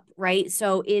up, right?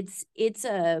 So it's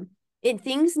a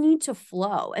things need to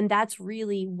flow, and that's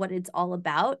really what it's all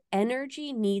about.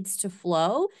 Energy needs to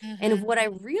flow, and Hmm. what I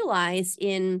realized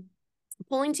in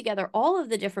pulling together all of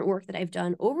the different work that I've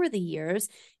done over the years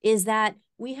is that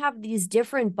we have these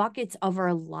different buckets of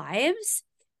our lives.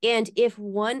 And if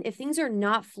things are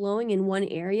not flowing in one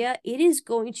area, it is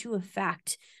going to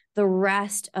affect the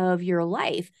rest of your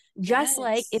life. Just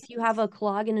like Yes. if you have a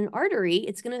clog in an artery,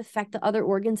 it's going to affect the other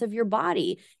organs of your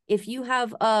body. If you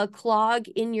have a clog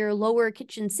in your lower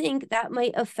kitchen sink, that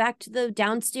might affect the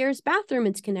downstairs bathroom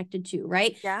it's connected to,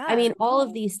 right? I Yeah. mean, all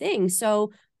of these things.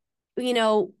 So, you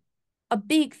know, a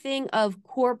big thing of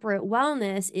corporate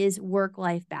wellness is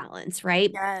work-life balance,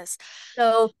 right? Yes.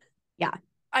 So, yeah.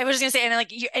 I was just gonna say, and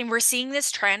like, and we're seeing this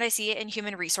trend. I see it in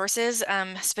human resources,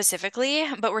 specifically,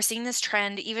 but we're seeing this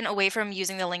trend even away from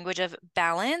using the language of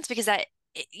balance because that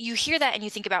you hear that and you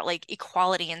think about like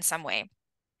equality in some way.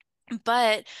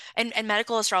 But and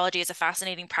medical astrology is a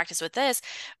fascinating practice with this.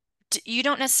 You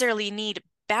don't necessarily need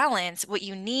balance. What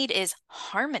you need is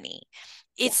harmony.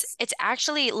 Yes. It's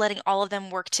actually letting all of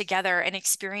them work together and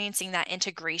experiencing that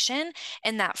integration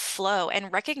and that flow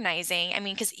and recognizing, I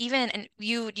mean, because even and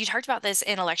you talked about this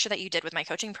in a lecture that you did with my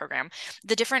coaching program,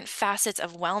 the different facets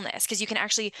of wellness, because you can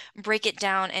actually break it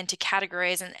down and to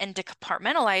categorize and to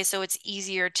compartmentalize so it's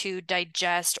easier to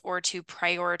digest or to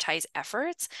prioritize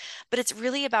efforts. But it's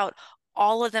really about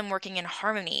all of them working in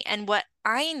harmony. And what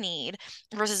I need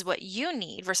versus what you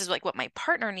need versus like what my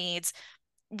partner needs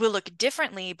will look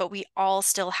differently, but we all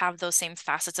still have those same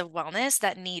facets of wellness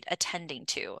that need attending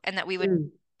to and that we would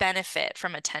Mm. benefit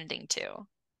from attending to.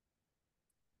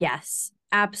 Yes,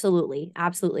 absolutely.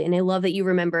 Absolutely. And I love that you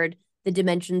remembered the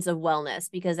dimensions of wellness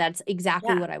because that's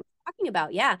exactly Yeah. what I was talking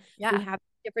about. Yeah, we Yeah. have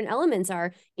different elements,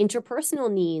 our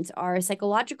interpersonal needs, our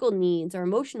psychological needs, our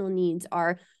emotional needs,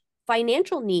 our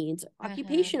financial needs, Hmm.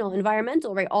 occupational,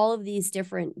 environmental, right? All of these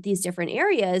different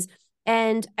areas.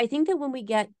 And I think that when we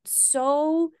get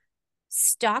so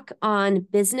stuck on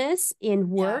business and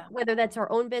work, Yeah. whether that's our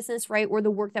own business, right, or the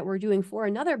work that we're doing for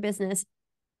another business,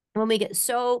 when we get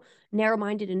so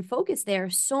narrow-minded and focused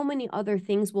there, so many other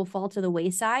things will fall to the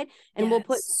wayside, and we'll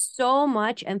put Yes. so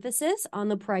much emphasis on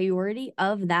the priority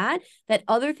of that that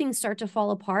other things start to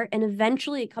fall apart, and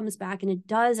eventually it comes back and it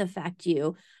does affect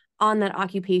you on that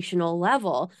occupational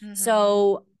level. Hmm.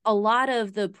 So a lot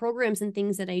of the programs and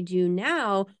things that I do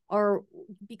now are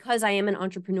because I am an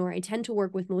entrepreneur. I tend to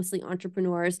work with mostly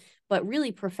entrepreneurs, but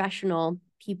really professional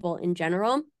people in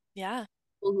general Yeah.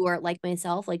 who are like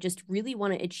myself, like just really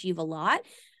want to achieve a lot.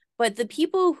 But the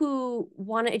people who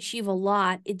want to achieve a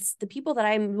lot, it's the people that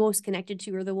I'm most connected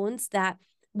to are the ones that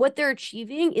what they're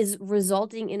achieving is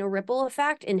resulting in a ripple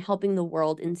effect and helping the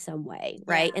world in some way,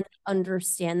 Yeah. right? And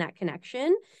understand that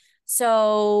connection.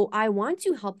 So I want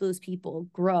to help those people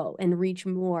grow and reach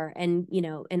more and,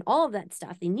 and all of that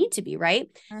stuff. They need to be, right?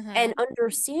 Mm-hmm. And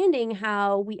understanding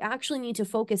how we actually need to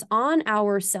focus on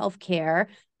our self-care.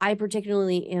 I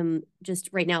particularly am just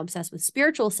right now obsessed with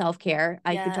spiritual self-care.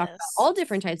 I could talk about Yes. all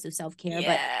different types of self-care,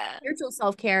 but Yeah. spiritual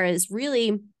self-care is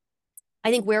really,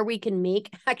 I think, where we can make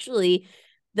actually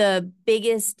the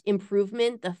biggest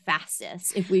improvement the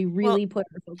fastest if we Well, really put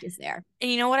our focus there.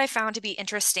 and you know what I found to be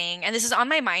interesting, and this is on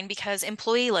my mind because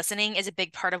employee listening is a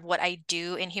big part of what I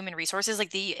do in human resources. Like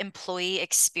the employee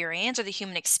experience or the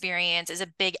human experience is a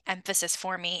big emphasis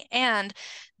for me. And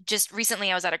just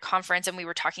recently, I was at a conference and we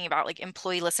were talking about like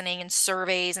employee listening and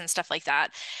surveys and stuff like that.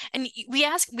 And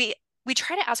we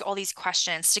try to ask all these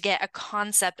questions to get a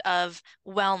concept of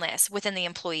wellness within the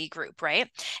employee group, right?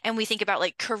 And we think about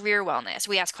like career wellness.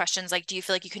 We ask questions like, do you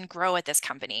feel like you can grow at this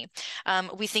company?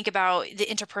 We think about the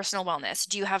interpersonal wellness.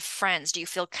 Do you have friends? Do you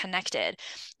feel connected?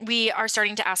 We are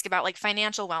starting to ask about like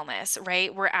financial wellness,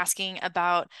 right? We're asking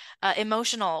about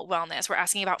emotional wellness. We're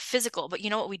asking about physical, but you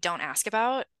know what we don't ask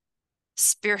about?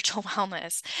 Spiritual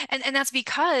wellness. And that's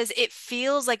because it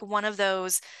feels like one of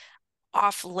those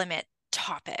off limit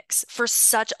topics. For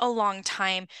such a long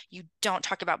time, you don't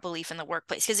talk about belief in the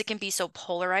workplace because it can be so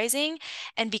polarizing.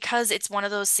 And because it's one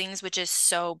of those things which is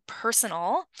so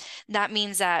personal, that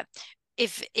means that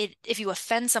if you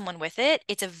offend someone with it,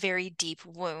 it's a very deep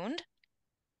wound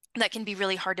that can be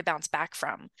really hard to bounce back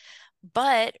from.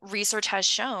 But research has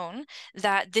shown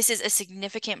that this is a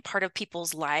significant part of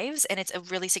people's lives, and it's a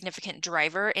really significant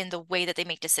driver in the way that they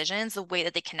make decisions, the way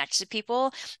that they connect to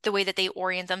people, the way that they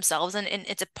orient themselves. And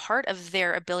it's a part of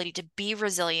their ability to be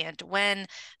resilient when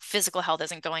physical health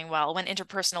isn't going well, when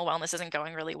interpersonal wellness isn't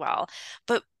going really well.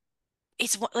 But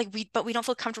but we don't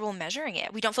feel comfortable measuring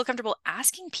it. We don't feel comfortable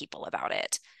asking people about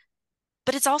it.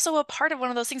 But it's also a part of one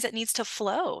of those things that needs to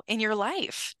flow in your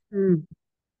life. Mm,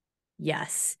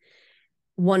 yes,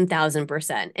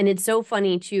 1000%. And it's so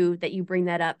funny too that you bring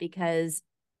that up because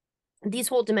these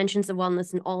whole dimensions of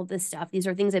wellness and all of this stuff, these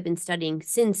are things I've been studying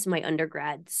since my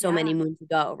undergrad so Yeah. many moons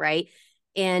ago, right?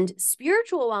 And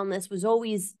spiritual wellness was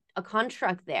always a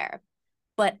construct there.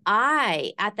 But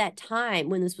I, at that time,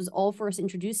 when this was all first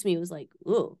introduced to me, was like,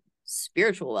 ooh,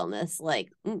 spiritual wellness. Like,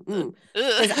 mm-mm.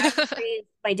 Because I was Ugh. raised,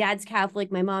 my dad's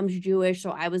Catholic, my mom's Jewish.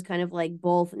 So I was kind of like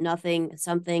both nothing,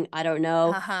 something, I don't know.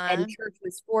 And Uh-huh. church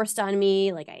was forced on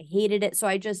me. Like, I hated it. So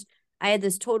I had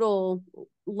this total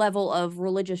level of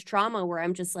religious trauma where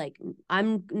I'm just like,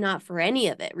 I'm not for any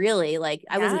of it, really. Like,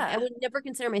 I Yeah. would never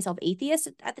consider myself atheist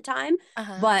at the time,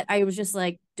 Uh-huh. but I was just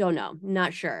like, don't know,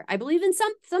 not sure. I believe in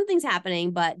something's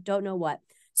happening, but don't know what.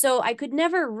 So I could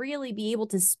never really be able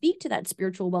to speak to that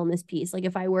spiritual wellness piece. Like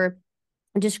if I were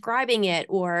describing it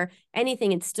or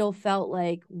anything, it still felt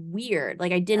like weird.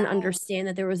 Like I didn't Yeah. understand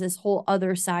that there was this whole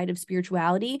other side of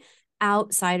spirituality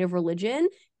outside of religion.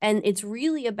 And it's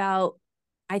really about,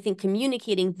 I think,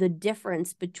 communicating the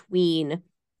difference between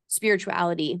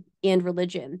spirituality and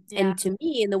religion. Yeah. And to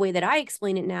me, in the way that I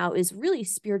explain it now, is really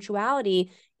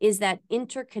spirituality is that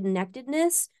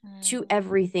interconnectedness to Mm,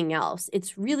 everything else.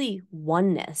 It's really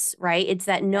oneness, right? It's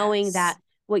that knowing yes. that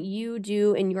what you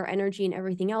do and your energy and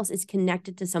everything else is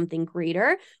connected to something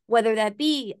greater, whether that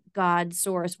be God,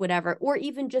 source, whatever, or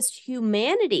even just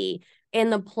humanity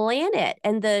and the planet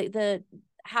and the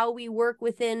how we work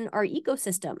within our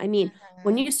ecosystem. I mean,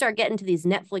 when Mhm. you start getting to these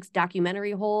Netflix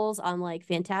documentary holes on like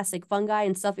fantastic fungi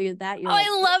and stuff like that, Oh, you're like,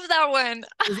 I love that one.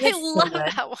 is I this so love good?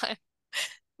 that one.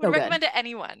 Would So good. recommend to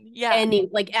anyone. Yeah. And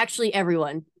like actually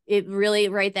everyone, it really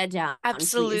write that down, please.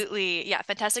 Absolutely. Yeah.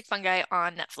 Fantastic Fungi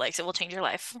on Netflix. It will change your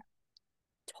life.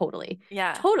 Totally.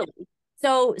 Yeah. Totally.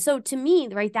 So to me,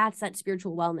 right, that's that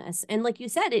spiritual wellness. And like you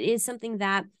said, it is something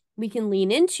that we can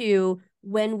lean into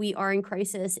when we are in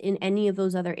crisis in any of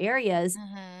those other areas.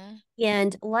 Hmm.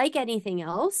 And like anything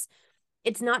else,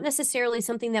 it's not necessarily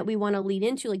something that we want to lead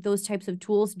into, like those types of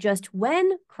tools, just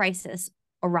when crisis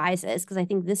arises, because I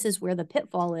think this is where the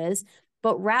pitfall is,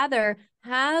 but rather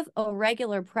have a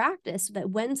regular practice so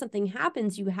that when something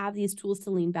happens, you have these tools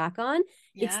to lean back on.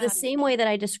 It's the Yeah. same way that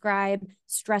I describe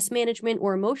stress management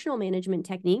or emotional management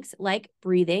techniques like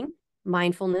breathing,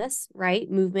 mindfulness, right?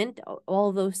 Movement, all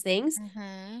of those things.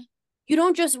 Hmm. you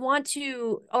don't just want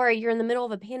to, or you're in the middle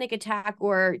of a panic attack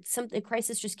or something, a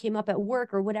crisis just came up at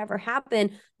work or whatever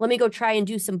happened. Let me go try and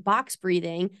do some box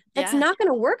breathing. That's Yeah. not going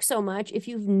to work so much if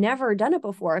you've never done it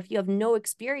before, if you have no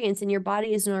experience and your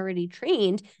body isn't already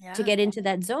trained to Yeah. get into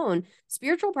that zone.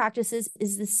 Spiritual practices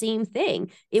is the same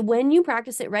thing. When you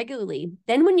practice it regularly,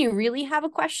 then when you really have a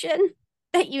question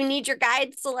that you need your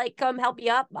guides to like come help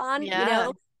you up on, Yeah.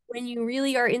 when you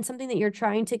really are in something that you're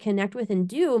trying to connect with and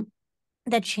do,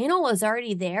 the channel is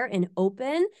already there and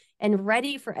open and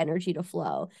ready for energy to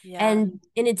flow. Yeah. And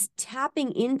it's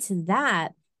tapping into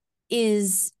that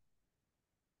is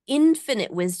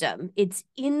infinite wisdom. It's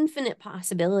infinite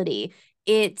possibility.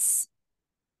 It's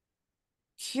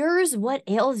cures what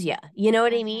ails you. You know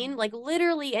what I Mhm. mean? Like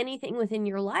literally anything within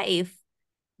your life,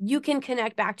 you can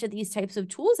connect back to these types of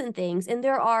tools and things. And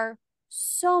there are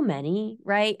so many,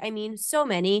 right? I mean, so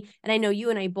many. And I know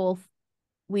you and I both,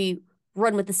 we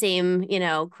run with the same,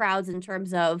 crowds in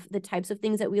terms of the types of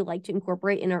things that we like to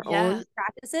incorporate in our Yeah. own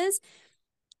practices,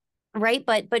 right?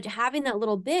 But having that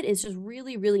little bit is just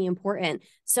really really important.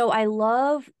 So I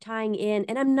love tying in,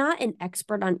 and I'm not an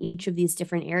expert on each of these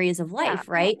different areas of Yeah. life,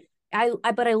 right?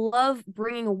 But I love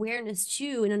bringing awareness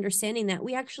to and understanding that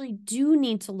we actually do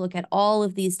need to look at all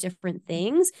of these different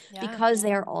things Yeah. because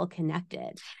they are all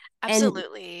connected. And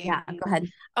Absolutely. yeah, go ahead.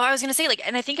 Oh, I was gonna say, like,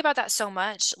 and I think about that so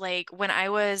much. Like when I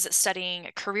was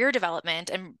studying career development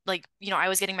and like, I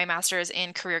was getting my master's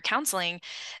in career counseling,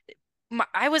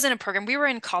 I was in a program, we were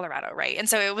in Colorado, right? And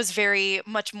so it was very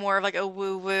much more of like a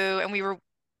woo woo, and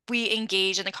we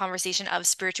engaged in the conversation of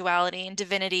spirituality and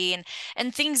divinity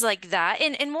and things like that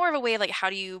in more of a way of like how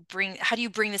do you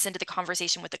bring this into the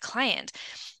conversation with the client.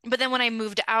 But then when I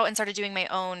moved out and started doing my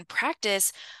own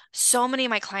practice, so many of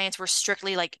my clients were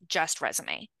strictly like just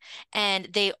resume, and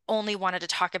they only wanted to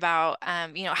talk about how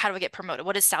do I get promoted,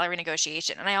 what is salary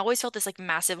negotiation, and I always felt this like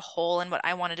massive hole in what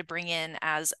I wanted to bring in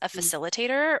as a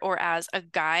facilitator or as a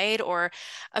guide or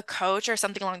a coach or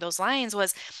something along those lines.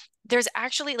 Was there's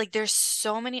actually like there's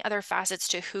so many other facets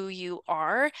to who you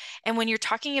are. And when you're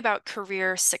talking about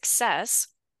career success,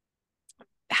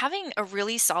 having a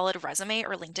really solid resume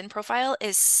or LinkedIn profile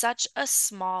is such a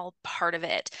small part of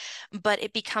it, but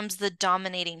it becomes the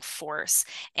dominating force.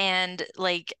 And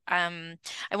like, I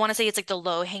want to say it's like the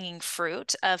low-hanging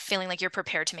fruit of feeling like you're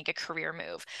prepared to make a career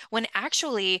move. When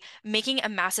actually making a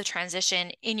massive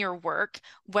transition in your work,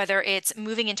 whether it's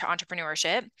moving into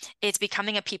entrepreneurship, it's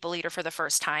becoming a people leader for the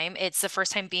first time, it's the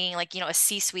first time being like, a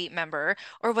C-suite member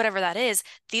or whatever that is,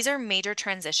 these are major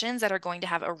transitions that are going to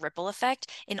have a ripple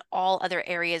effect in all other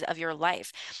areas of your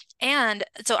life. And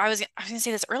so I was going to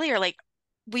say this earlier, like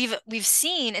we've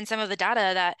seen in some of the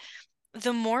data that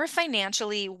the more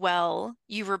financially well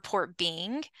you report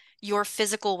being, your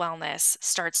physical wellness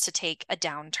starts to take a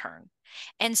downturn.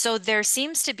 And so there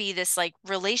seems to be this like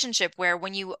relationship where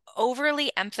when you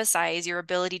overly emphasize your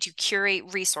ability to curate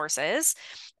resources,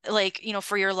 like,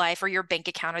 for your life or your bank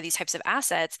account or these types of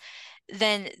assets,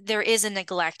 then there is a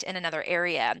neglect in another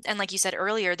area. And like you said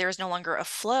earlier, there is no longer a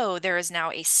flow, there is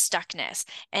now a stuckness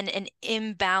and an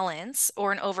imbalance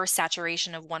or an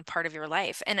oversaturation of one part of your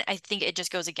life. And I think it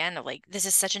just goes again of like, this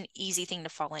is such an easy thing to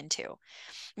fall into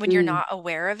when you're Mm, not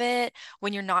aware of it,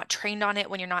 when you're not trained on it,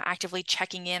 when you're not actively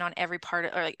checking in on every part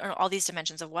or like or all these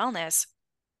dimensions of wellness.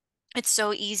 It's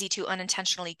so easy to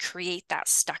unintentionally create that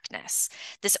stuckness,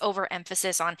 this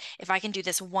overemphasis on if I can do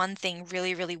this one thing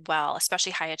really, really well,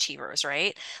 especially high achievers,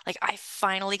 right? Like, I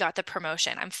finally got the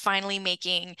promotion. I'm finally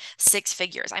making six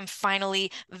figures. I'm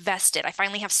finally vested. I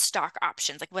finally have stock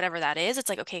options, like whatever that is. It's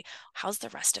like, okay, how's the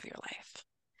rest of your life?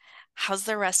 How's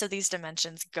the rest of these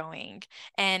dimensions going?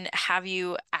 And have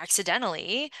you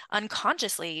accidentally,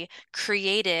 unconsciously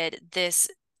created this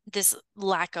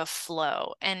lack of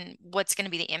flow? And what's going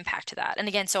to be the impact to that? And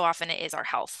again, so often it is our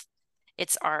health.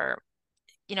 It's our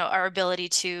ability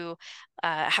to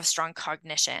have strong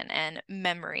cognition and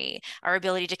memory, our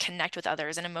ability to connect with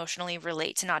others and emotionally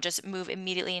relate, to not just move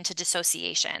immediately into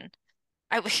dissociation.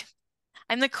 I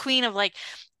I'm the queen of like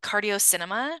cardio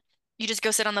cinema. You just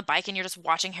go sit on the bike and you're just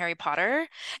watching Harry Potter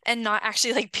and not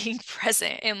actually like being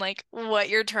present in like what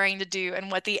you're trying to do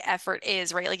and what the effort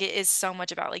is, right? Like it is so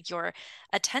much about like your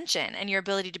attention and your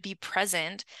ability to be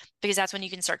present, because that's when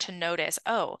you can start to notice,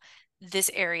 oh,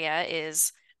 this area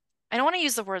is, I don't want to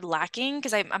use the word lacking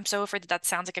because I'm so afraid that that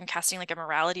sounds like I'm casting like a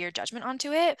morality or judgment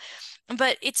onto it,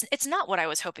 but it's not what I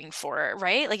was hoping for,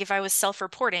 right? Like if I was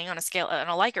self-reporting on a scale, on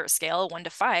a Likert scale, 1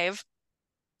 to 5,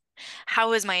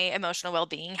 how is my emotional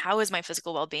well-being? How is my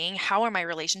physical well-being? How are my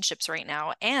relationships right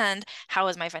now? And how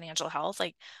is my financial health?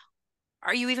 Like,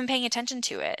 are you even paying attention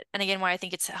to it? And again, why I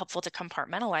think it's helpful to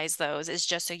compartmentalize those is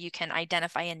just so you can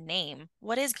identify and name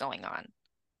what is going on.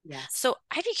 Yes. So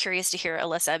I'd be curious to hear,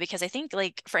 Alyssa, because I think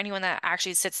like for anyone that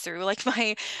actually sits through like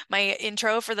my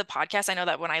intro for the podcast, I know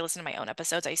that when I listen to my own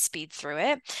episodes, I speed through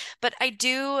it. But I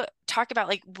do talk about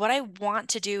like what I want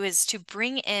to do is to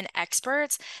bring in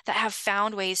experts that have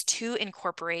found ways to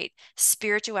incorporate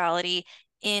spirituality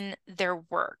in their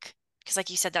work. Because like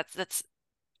you said, that's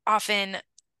often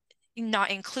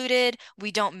not included.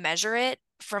 We don't measure it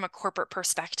from a corporate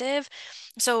perspective.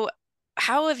 So,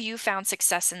 how have you found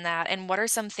success in that? And what are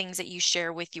some things that you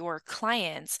share with your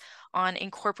clients on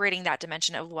incorporating that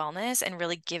dimension of wellness and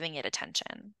really giving it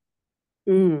attention?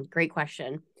 Great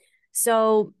question.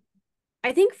 So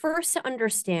I think first to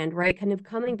understand, right, kind of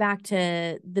coming back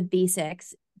to the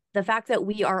basics, the fact that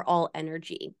we are all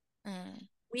energy. Mm,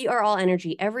 We are all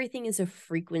energy. Everything is a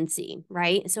frequency,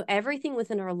 right? So everything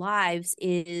within our lives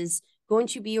is going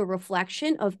to be a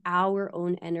reflection of our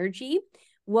own energy.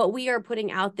 What we are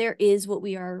putting out there is what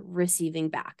we are receiving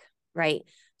back, right?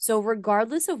 So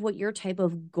regardless of what your type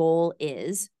of goal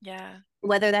is, yeah.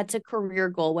 whether that's a career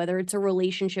goal, whether it's a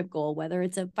relationship goal, whether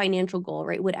it's a financial goal,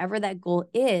 right? Whatever that goal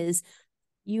is,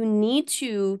 you need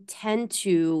to tend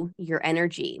to your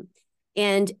energy.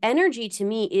 And energy to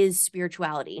me is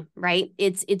spirituality, right?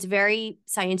 It's very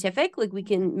scientific. Like we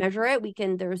can measure it.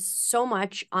 There's so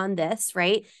much on this,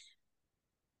 right?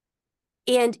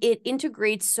 And it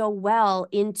integrates so well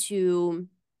into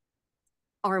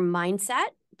our mindset,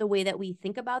 the way that we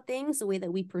think about things, the way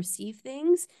that we perceive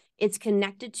things. It's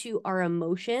connected to our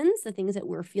emotions, the things that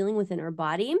we're feeling within our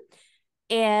body.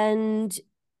 And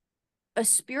a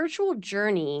spiritual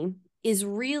journey is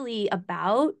really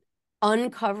about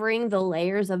uncovering the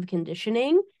layers of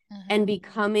conditioning and Hmm.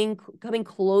 becoming coming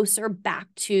closer back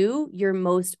to your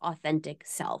most authentic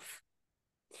self.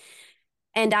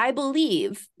 And I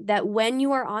believe that when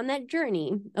you are on that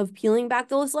journey of peeling back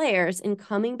those layers and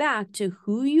coming back to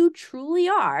who you truly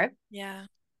are, Yeah.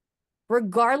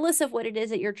 regardless of what it is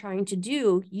that you're trying to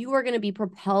do, you are going to be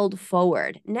propelled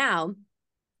forward. Now,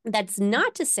 that's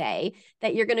not to say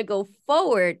that you're going to go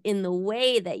forward in the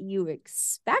way that you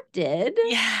expected,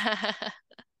 Yeah.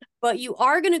 but you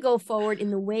are going to go forward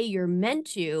in the way you're meant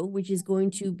to, which is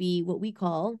going to be what we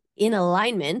call in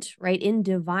alignment, right? In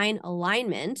divine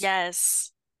alignment.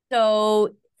 Yes.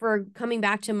 So, for coming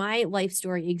back to my life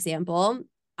story example,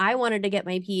 I wanted to get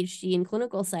my PhD in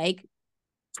clinical psych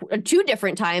two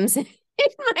different times in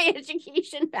my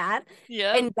education path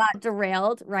Yep. and got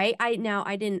derailed, right? I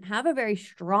didn't have a very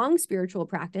strong spiritual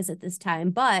practice at this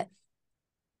time, but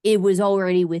it was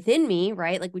already within me,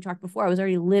 right? Like we talked before, I was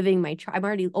already living my chart. I'm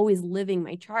already always living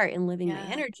my chart and living my Yeah.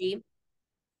 energy.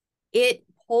 It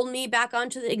pulled me back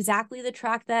onto exactly the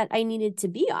track that I needed to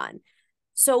be on.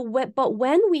 But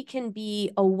when we can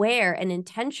be aware and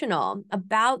intentional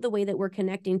about the way that we're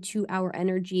connecting to our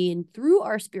energy and through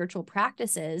our spiritual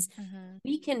practices, Hmm.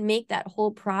 we can make that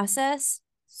whole process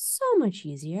so much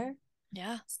easier,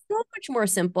 Yeah. so much more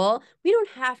simple. We don't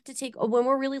have to take when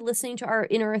we're really listening to our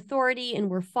inner authority and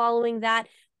we're following that,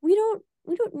 we don't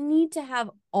need to have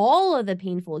all of the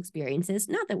painful experiences.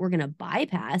 Not that we're going to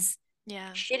bypass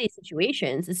Yeah. shitty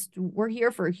situations. We're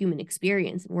here for a human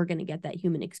experience and we're going to get that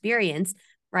human experience,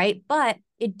 right? But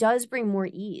it does bring more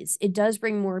ease. It does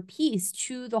bring more peace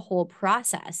to the whole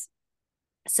process.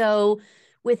 So,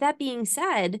 with that being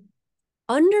said,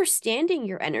 understanding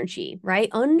your energy, right?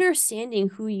 Understanding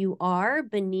who you are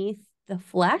beneath the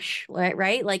flesh, right?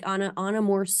 Right? Like on a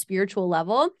more spiritual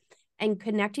level and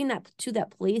connecting that to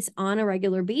that place on a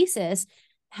regular basis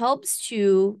helps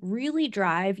to really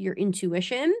drive your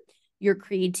intuition, your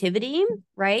creativity,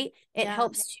 right? It Yeah.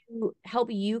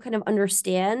 help you kind of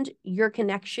understand your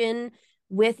connection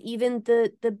with even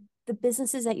the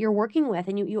businesses that you're working with,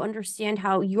 and you understand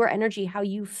how your energy, how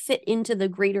you fit into the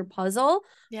greater puzzle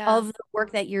Yeah. of the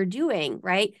work that you're doing,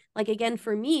 right? Like again,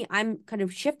 for me, I'm kind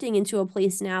of shifting into a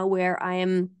place now where I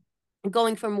am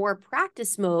going from more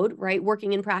practice mode, right?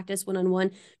 Working in practice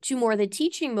one-on-one to more the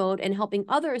teaching mode and helping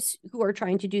others who are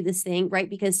trying to do this thing, right?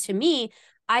 Because to me,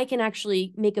 I can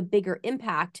actually make a bigger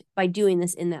impact by doing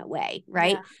this in that way,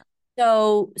 right? Yeah.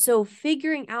 So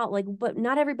figuring out like, but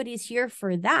not everybody's here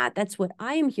for that. That's what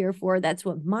I am here for. That's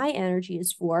what my energy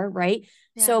is for, right?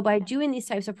 Yeah. So by doing these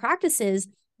types of practices,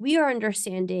 we are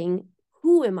understanding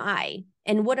who am I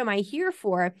and what am I here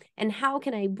for and how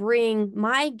can I bring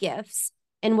my gifts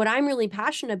and what I'm really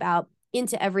passionate about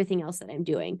into everything else that I'm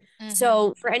doing. Hmm.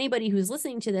 So for anybody who's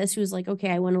listening to this who's like, okay,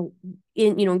 I want to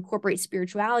incorporate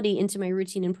spirituality into my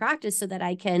routine and practice so that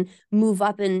I can move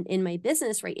up in my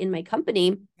business, right, in my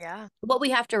company, Yeah. what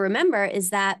we have to remember is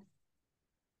that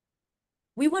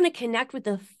we want to connect with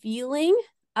the feeling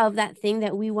of that thing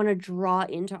that we want to draw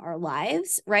into our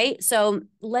lives, right? So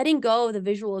letting go of the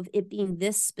visual of it being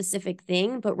this specific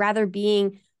thing, but rather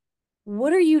being,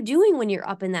 what are you doing when you're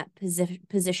up in that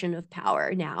position of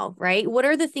power now, right? What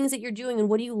are the things that you're doing and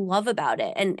what do you love about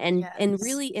it? And Yes.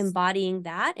 really embodying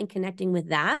that and connecting with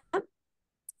that.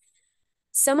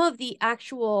 Some of the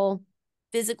actual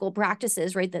physical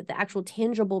practices, right? That the actual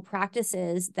tangible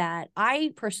practices that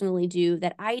I personally do,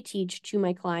 that I teach to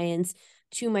my clients,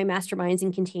 to my masterminds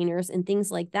and containers and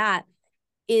things like that,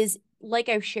 is like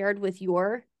I've shared with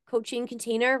your coaching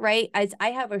container, right? As I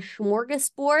have a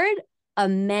smorgasbord, a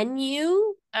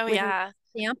menu Oh with yeah.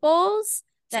 samples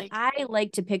It's that like I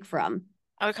like to pick from.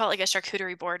 I would call it like a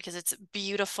charcuterie board because it's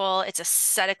beautiful, it's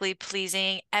aesthetically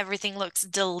pleasing, everything looks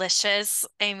delicious.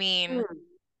 I mean,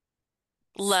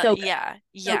 Mm, so good. yeah, So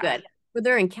yeah. good. But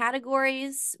they're in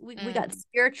categories. We got Mm,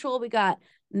 spiritual, we got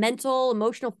mental,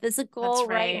 emotional, that's physical,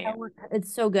 right? right.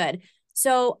 It's so good.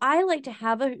 So I like to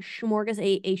have a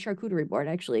a charcuterie board,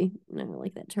 actually. I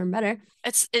like that term better.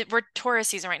 We're tourist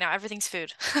season right now. Everything's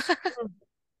food. Mm.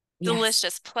 Yes.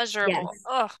 Delicious, pleasurable. Yes.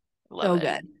 Oh, love So it.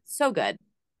 good. So good.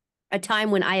 A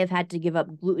time when I have had to give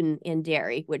up gluten and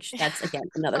dairy, which that's again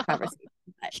another conversation.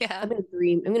 But Yeah, I'm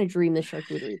gonna dream the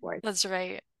charcuterie board. that's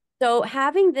right. So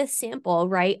having this sample,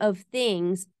 right, of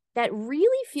things that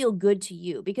really feel good to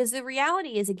you, because the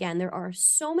reality is, again, there are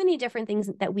so many different things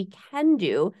that we can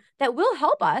do that will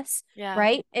help us, Yeah,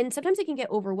 right? And sometimes it can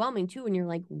get overwhelming too, and you're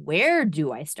like, where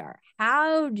do I start?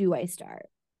 How do I start?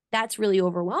 That's really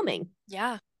overwhelming.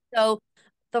 yeah. So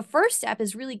the first step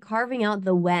is really carving out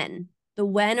the when. The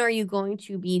when are you going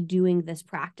to be doing this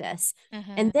practice? And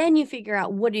Hmm. then you figure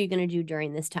out what are you going to do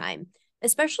during this time.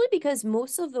 Especially because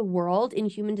most of the world in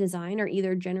human design are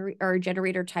either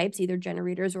generator types, either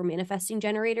generators or manifesting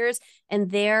generators,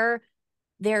 and their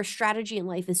strategy in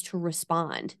life is to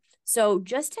respond. So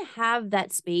just to have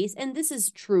that space, and this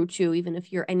is true too, even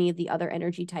if you're any of the other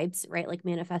energy types, right? Like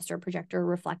manifestor, projector,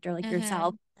 reflector, like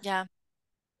yourself, Yeah,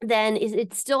 then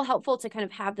it's still helpful to kind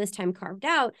of have this time carved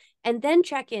out and then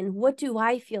check in, what do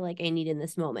I feel like I need in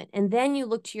this moment? And then you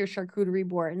look to your charcuterie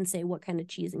board and say, what kind of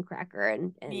cheese and cracker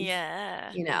and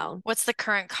yeah. you know, What's the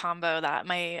current combo that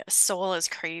my soul is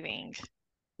craving?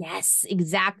 yes,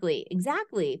 exactly,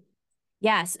 exactly.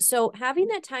 Yes. So having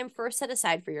that time first set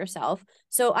aside for yourself.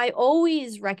 So I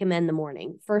always recommend the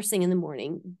morning, first thing in the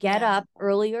morning, get Yeah. up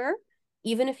earlier,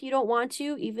 even if you don't want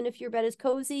to, even if your bed is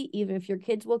cozy, even if your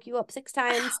kids woke you up 6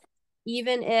 times,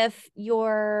 even if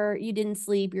you didn't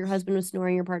sleep, your husband was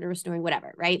snoring, your partner was snoring,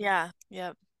 whatever, right? Yeah,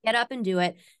 yep. Get up and do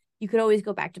it. You could always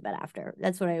go back to bed after.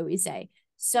 That's what I always say.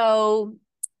 So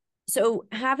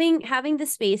having the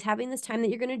space, having this time that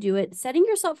you're going to do it, setting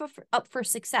yourself up for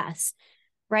success,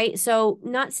 right? So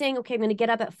not saying, okay, I'm going to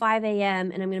get up at 5 a.m.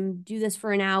 and I'm going to do this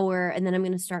for an hour and then I'm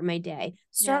going to start my day.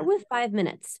 Start Yeah, with 5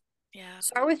 minutes. yeah.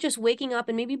 Start with just waking up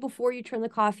and maybe before you turn the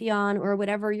coffee on or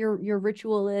whatever your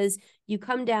ritual is, you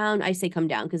come down. I say come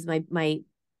down because my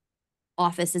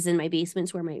office is in my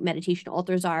basement where my meditation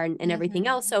altars are and everything Hmm.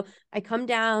 else. So I come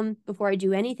down before I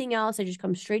do anything else. I just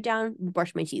come straight down,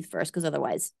 brush my teeth first because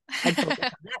otherwise I'd focus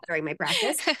on that during my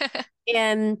practice.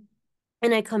 And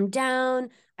and I come down,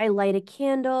 I light a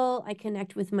candle, I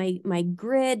connect with my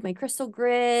grid, my crystal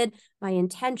grid, my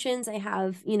intentions. I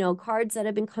have, cards that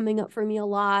have been coming up for me a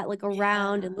lot, like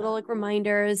around and Yeah. little like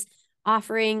reminders,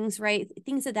 offerings, right?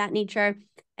 Things of that nature.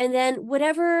 And then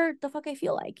whatever the fuck I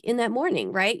feel like in that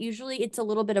morning, right? Usually it's a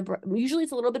little bit of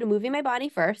moving my body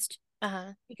first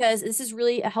Uh-huh. because this is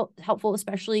really helpful,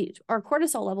 especially our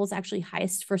cortisol level is actually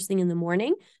highest first thing in the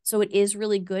morning. So it is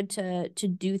really good to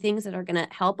do things that are going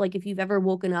to help. Like if you've ever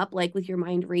woken up like with your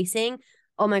mind racing,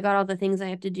 oh my God, all the things I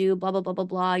have to do, blah, blah, blah, blah,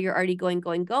 blah. You're already going,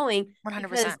 because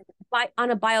 100%. on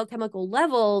a biochemical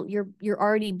level, you're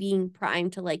already being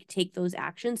primed to like take those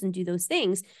actions and do those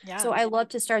things. So Yeah. I love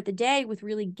to start the day with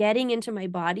really getting into my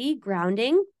body,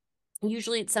 grounding.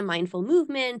 Usually it's some mindful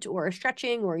movement or a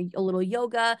stretching or a little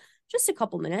yoga, just a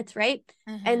couple minutes, right?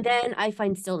 And Hmm. then I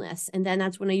find stillness. And then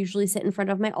that's when I usually sit in front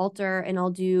of my altar and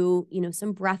I'll do,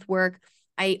 some breath work.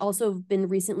 I also have been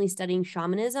recently studying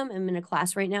shamanism. I'm in a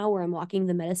class right now where I'm walking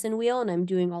the medicine wheel and I'm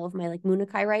doing all of my like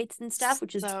Munakai rites and stuff,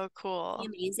 which is So cool.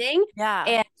 amazing. Yeah.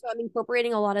 And so I'm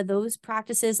incorporating a lot of those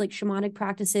practices, like shamanic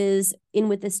practices, in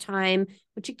with this time,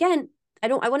 which again, I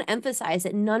want to emphasize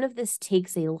that none of this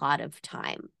takes a lot of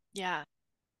time. Yeah.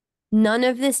 None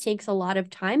of this takes a lot of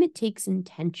time. It takes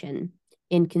intention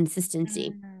and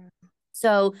consistency. Mm.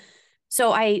 So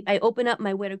so I open up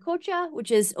my Viracocha,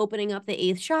 which is opening up the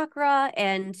eighth chakra,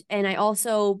 and I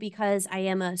also, because I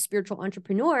am a spiritual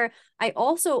entrepreneur, I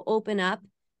also open up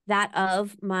that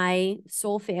of my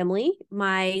soul family,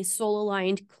 my soul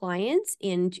aligned clients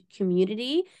and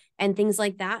community and things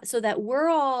like that, so that we're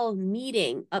all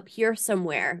meeting up here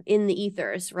somewhere in the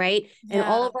ethers, right? And Yeah.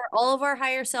 all of our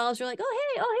higher selves are like,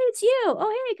 oh hey, it's you.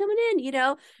 Oh hey, coming in,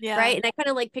 Yeah. right? And I kind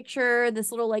of like picture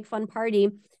this little like fun party.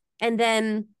 And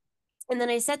then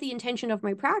I set the intention of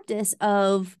my practice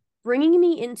of bringing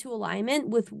me into alignment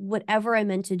with whatever I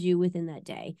meant to do within that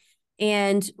day.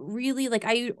 And really, like,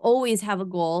 I always have a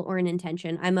goal or an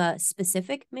intention. I'm a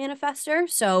specific manifester,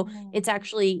 so Mm.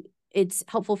 it's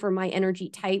helpful for my energy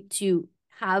type to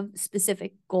have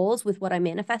specific goals with what I'm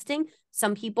manifesting.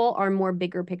 Some people are more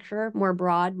bigger picture, more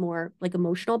broad, more like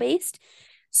emotional based.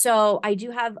 So I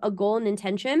do have a goal and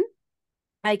intention.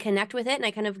 I connect with it and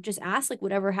I kind of just ask, like,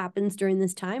 whatever happens during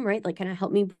this time, right? Like, kind of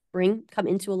help me come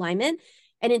into alignment.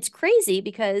 And it's crazy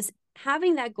because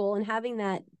having that goal and having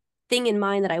that thing in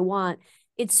mind that I want,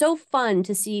 it's so fun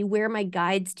to see where my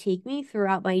guides take me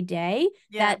throughout my day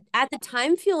Yeah. that at the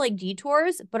time feel like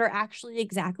detours, but are actually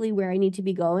exactly where I need to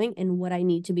be going and what I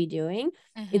need to be doing.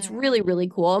 It's Hmm. really, really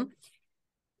cool.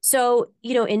 So,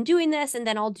 in doing this, and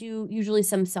then I'll do usually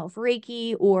some self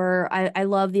Reiki, or I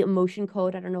love the emotion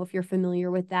code. I don't know if you're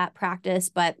familiar with that practice,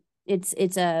 but it's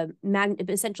a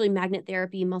essentially magnet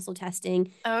therapy, muscle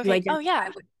testing. Oh, You okay. Oh, identify yeah.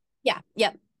 what, yeah,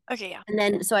 yep. Okay, yeah. And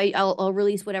then so I'll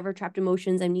release whatever trapped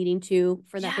emotions I'm needing to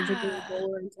for that particular Yeah.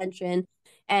 goal or intention.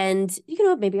 And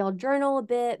maybe I'll journal a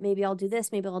bit, maybe I'll do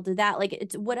this, maybe I'll do that. Like,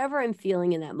 it's whatever I'm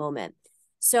feeling in that moment.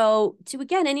 So, to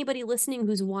again, anybody listening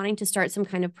who's wanting to start some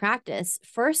kind of practice,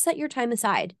 first set your time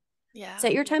aside. Yeah.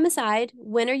 Set your time aside.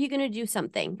 When are you going to do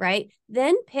something, right?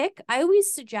 Then I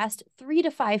always suggest 3 to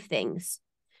 5 things.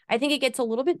 I think it gets a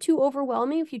little bit too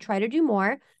overwhelming if you try to do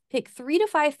more. Pick 3 to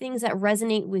 5 things that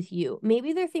resonate with you.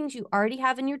 Maybe they're things you already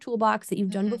have in your toolbox that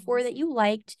you've done Hmm. before that you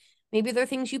liked. Maybe they're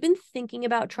things you've been thinking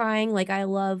about trying. Like, I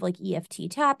love like EFT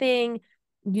tapping,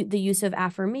 the use of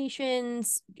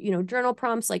affirmations, journal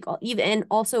prompts, like even, and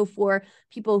also for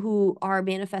people who are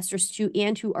manifestors too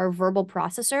and who are verbal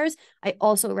processors, I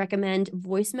also recommend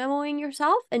voice memoing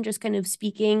yourself and just kind of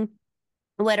speaking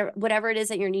whatever it is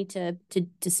that you need to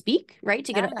speak, right?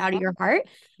 To get it Yeah. out of your heart.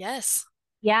 Yes.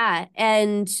 Yeah,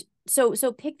 and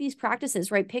so pick these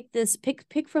practices, right?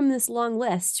 Pick from this long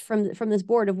list from this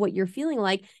board of what you're feeling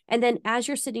like, and then as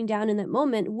you're sitting down in that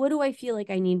moment, what do I feel like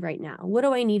I need right now? What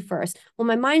do I need first? Well,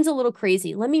 my mind's a little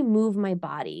crazy. Let me move my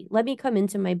body. Let me come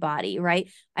into my body, right?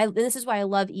 And this is why I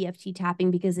love EFT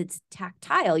tapping, because it's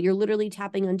tactile. You're literally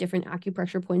tapping on different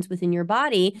acupressure points within your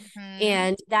body, Hmm.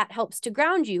 and that helps to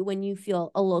ground you when you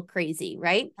feel a little crazy,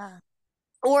 right? Yeah.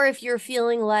 Or if you're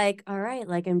feeling like, all right,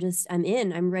 like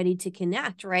I'm ready to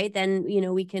connect, right? Then,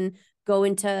 we can go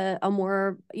into a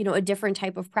more, a different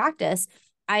type of practice.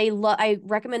 I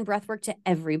recommend breath work to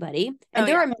everybody. Oh, And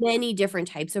there yeah. are many different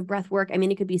types of breath work. I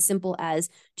mean, it could be simple as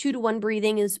 2 to 1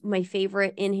 breathing is my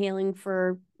favorite, inhaling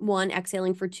for 1,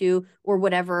 exhaling for 2, or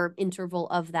whatever interval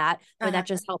of that, where Uh-huh. that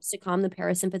just helps to calm the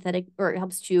parasympathetic, or it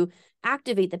helps to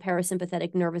activate the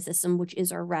parasympathetic nervous system, which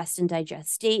is our rest and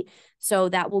digest state. So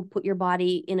that will put your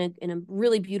body in a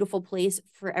really beautiful place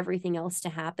for everything else to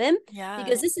happen. Yeah.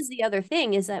 Because this is the other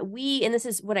thing, is that and this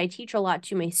is what I teach a lot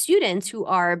to my students who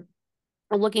are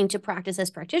looking to practice as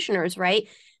practitioners, right?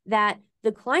 That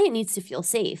the client needs to feel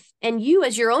safe. And you,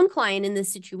 as your own client in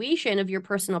this situation of your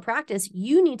personal practice,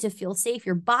 you need to feel safe.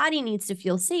 Your body needs to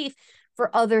feel safe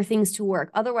for other things to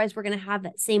work. Otherwise, we're going to have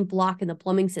that same block in the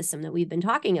plumbing system that we've been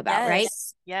talking about, right?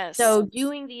 Yes. Yes. So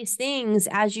doing these things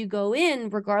as you go in,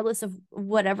 regardless of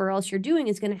whatever else you're doing,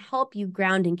 is going to help you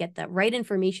ground and get the right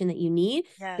information that you need,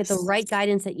 get the Yes. right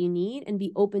guidance that you need, and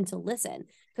be open to listen.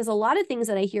 Because a lot of things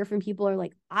that I hear from people are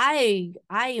like, I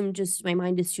am just, my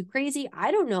mind is too crazy.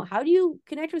 I don't know. How do you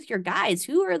connect with your guides?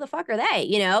 Who are the fuck are they?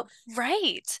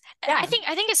 Right. I Yeah. think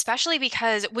I think especially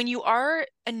because when you are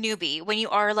a newbie, when you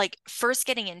are like first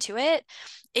getting into it,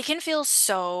 it can feel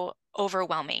so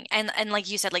overwhelming. And like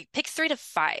you said, like pick 3 to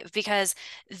 5 because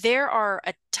there are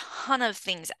a ton of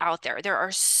things out there. There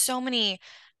are so many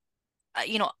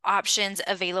options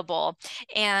available.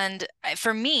 And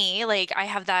for me, like I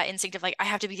have that instinct of like I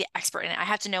have to be the expert in it. I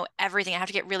have to know everything. I have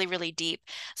to get really, really deep.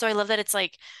 So I love that it's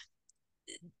like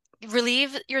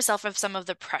relieve yourself of some of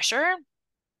the pressure.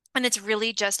 And it's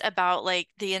really just about like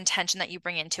the intention that you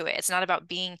bring into it. It's not about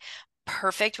being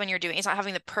perfect when you're doing it. It's not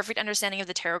having the perfect understanding of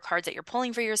the tarot cards that you're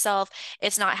pulling for yourself.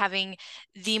 It's not having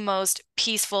the most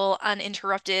peaceful,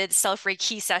 uninterrupted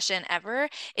self-Reiki session ever.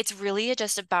 It's really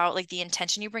just about like the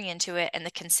intention you bring into it and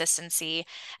the consistency.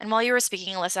 And while you were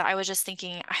speaking, Alyssa, I was just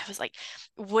thinking, I was like,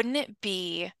 wouldn't it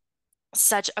be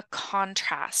such a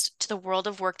contrast to the world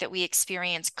of work that we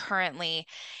experience currently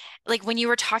Like when you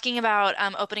were talking about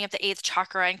opening up the eighth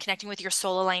chakra and connecting with your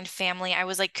soul aligned family, I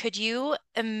was like, could you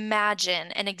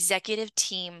imagine an executive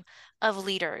team of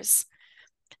leaders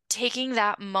taking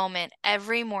that moment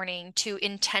every morning to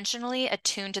intentionally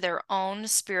attune to their own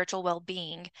spiritual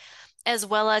well-being, as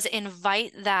well as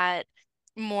invite that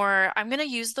more, I'm going to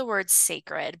use the word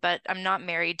sacred, but I'm not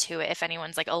married to it if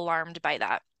anyone's like alarmed by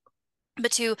that.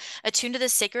 But to attune to the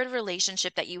sacred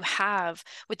relationship that you have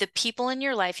with the people in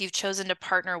your life you've chosen to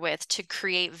partner with to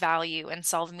create value and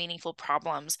solve meaningful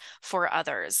problems for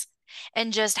others.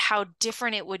 And just how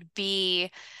different it would be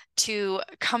to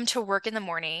come to work in the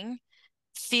morning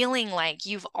feeling like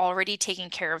you've already taken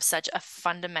care of such a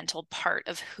fundamental part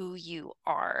of who you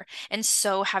are. And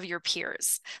so have your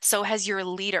peers. So has your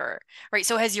leader, right?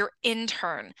 So has your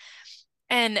intern.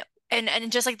 And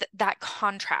and just like that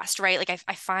contrast, right? Like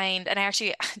I find, and I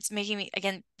actually, it's making me,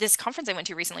 again, this conference I went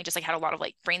to recently just like had a lot of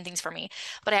like brain things for me,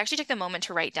 but I actually took the moment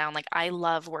to write down, like, I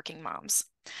love working moms.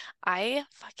 I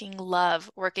fucking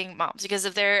love working moms because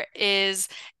if there is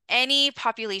any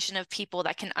population of people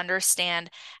that can understand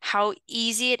how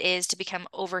easy it is to become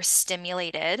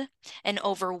overstimulated and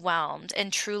overwhelmed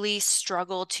and truly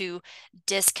struggle to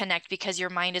disconnect because your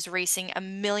mind is racing a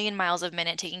million miles a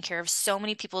minute, taking care of so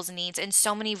many people's needs and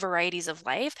so many varieties of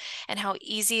life, and how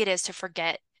easy it is to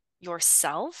forget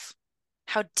yourself,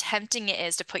 how tempting it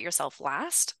is to put yourself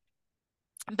last.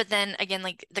 But then again,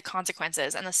 like the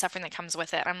consequences and the suffering that comes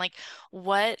with it. I'm like,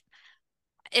 what?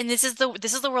 And this is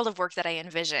the world of work that I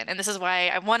envision. And this is why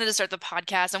I wanted to start the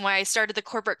podcast and why I started the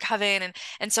corporate coven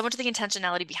and so much of the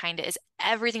intentionality behind it is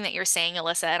everything that you're saying,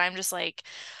 Alyssa. And I'm just like,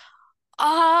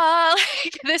 ah,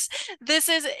 like this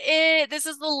is it. This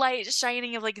is the light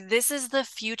shining of like this is the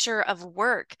future of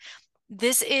work.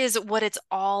 This is what it's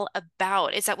all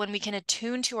about. It's that when we can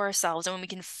attune to ourselves and when we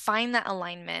can find that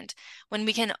alignment, when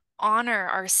we can honor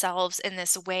ourselves in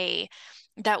this way,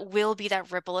 that will be that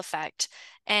ripple effect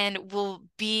and will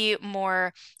be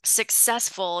more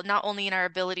successful, not only in our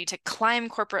ability to climb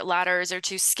corporate ladders or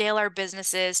to scale our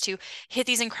businesses, to hit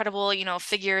these incredible,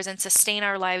 figures and sustain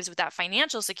our lives with that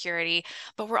financial security,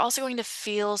 but we're also going to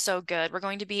feel so good. We're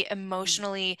going to be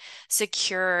emotionally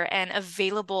secure and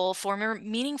available for more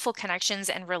meaningful connections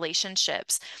and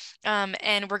relationships.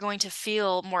 And we're going to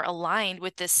feel more aligned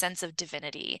with this sense of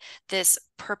divinity, this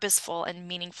purposeful and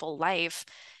meaningful life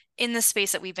in the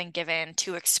space that we've been given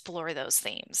to explore those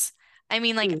themes. I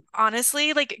mean, like, Mm.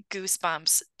 honestly, like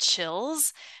goosebumps,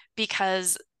 chills,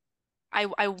 because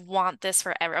I want this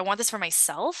forever. I want this for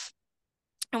myself.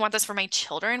 I want this for my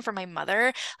children, for my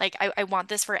mother. Like I want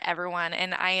this for everyone.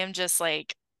 And I am just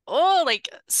like, oh, like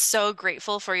so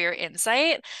grateful for your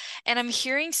insight. And I'm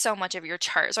hearing so much of your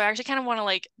chart. So I actually kind of want to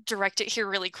like direct it here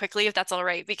really quickly, if that's all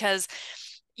right, because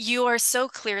you are so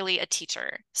clearly a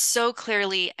teacher, so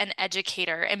clearly an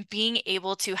educator, and being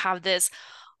able to have this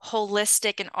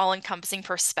holistic and all-encompassing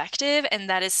perspective, and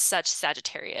that is such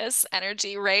Sagittarius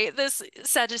energy, right? This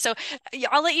Sagittarius. So yeah,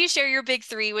 I'll let you share your big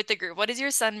three with the group. What is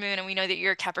your sun, moon? And we know that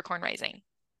you're a Capricorn rising.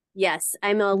 Yes,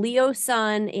 I'm a Leo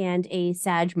sun and a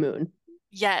Sag moon.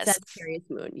 Yes, Sagittarius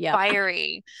moon. Yep.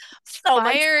 fiery. So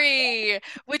much. Fiery,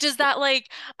 which is that like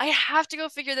I have to go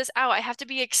figure this out. I have to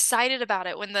be excited about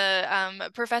it. When the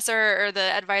professor or the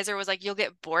advisor was like, "You'll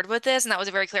get bored with this," and that was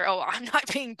very clear. Oh, I'm not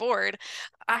being bored.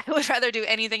 I would rather do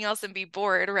anything else than be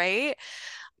bored, right?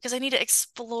 Because I need to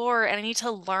explore and I need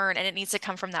to learn, and it needs to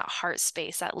come from that heart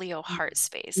space, that Leo heart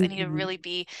space. I need to Mhm. really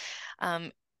be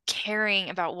um, caring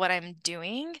about what I'm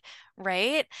doing,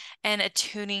 right? And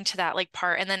attuning to that like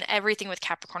part. And then everything with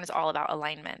Capricorn is all about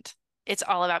alignment. It's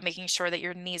all about making sure that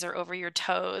your knees are over your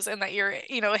toes and that you're,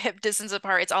 hip distance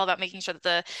apart. It's all about making sure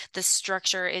that the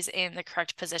structure is in the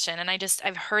correct position. And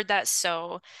I've heard that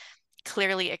so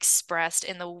clearly expressed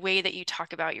in the way that you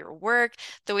talk about your work,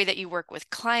 the way that you work with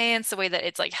clients, the way that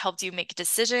it's like helped you make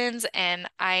decisions. And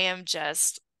I am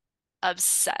just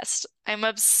obsessed. I'm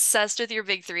obsessed with your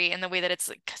big three and the way that it's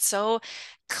like so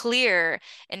clear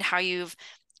in how you've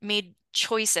made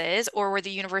choices or where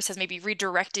the universe has maybe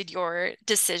redirected your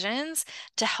decisions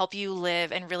to help you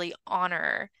live and really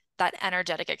honor that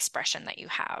energetic expression that you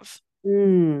have.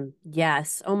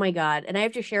 Yes. Oh my God. And I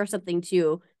have to share something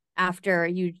too after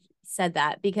you said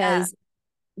that, Yeah. because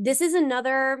this is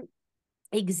another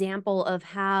example of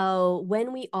how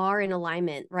when we are in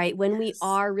alignment, right? When we Yes.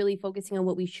 are really focusing on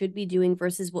what we should be doing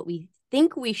versus what we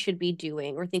think we should be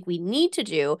doing or think we need to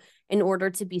do in order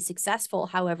to be successful,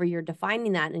 however you're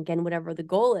defining that, and again, whatever the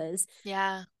goal is.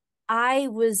 Yeah. I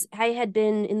had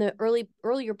been in the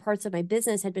earlier parts of my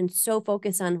business had been so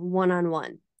focused on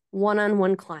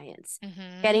one-on-one clients,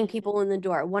 Hmm. getting people in the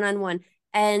door, one-on-one.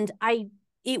 And I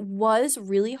it was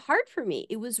really hard for me.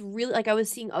 It was really like I was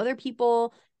seeing other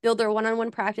people build their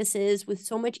one-on-one practices with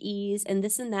so much ease and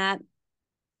this and that.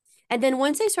 And then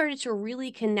once I started to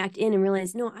really connect in and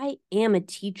realize, no, I am a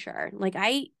teacher. Like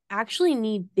I actually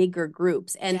need bigger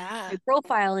groups. And Yeah. my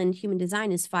profile in human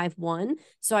design is 5-1.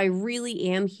 So I really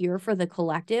am here for the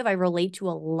collective. I relate to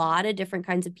a lot of different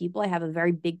kinds of people. I have a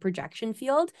very big projection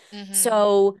field. Mm-hmm.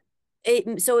 So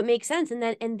it makes sense. And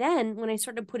then when I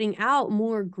started putting out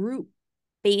more group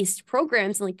based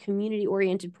programs and like community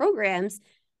oriented programs,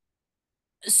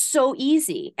 so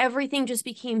easy. Everything just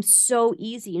became so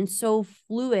easy and so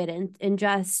fluid and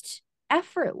just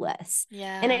effortless.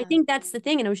 And I Yeah. think that's the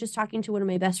thing. And I was just talking to one of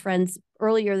my best friends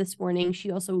earlier this morning. She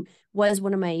also was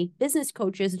one of my business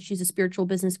coaches, and she's a spiritual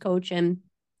business coach. And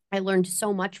I learned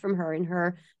so much from her in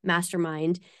her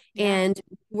mastermind. Yeah. And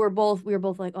we were both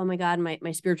like, oh my God,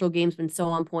 my spiritual game's been so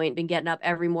on point, been getting up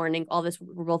every morning, all this.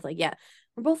 We're both like, yeah.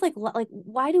 We're both like,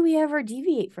 why do we ever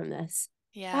deviate from this?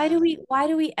 Yeah. Why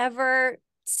do we ever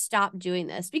stop doing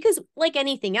this? Because like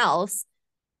anything else,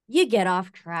 you get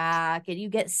off track and you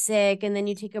get sick and then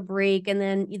you take a break and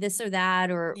then this or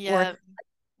that or Yeah.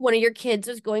 one of your kids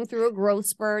is going through a growth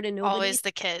spurt and nobody's Always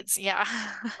the kids. Yeah.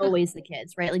 always the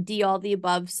kids, right? Like D all the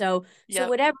above. So Yep.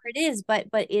 whatever it is, but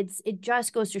it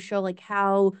just goes to show like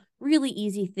how really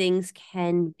easy things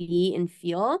can be and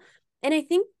feel. And I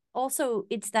think also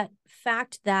it's that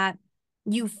fact that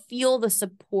you feel the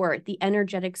support, the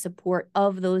energetic support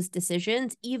of those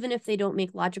decisions, even if they don't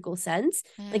make logical sense.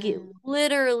 Like it Mm.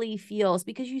 literally feels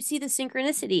because you see the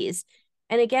synchronicities.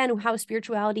 And again, how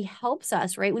spirituality helps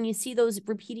us, right? When you see those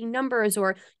repeating numbers,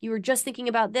 or you were just thinking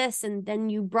about this and then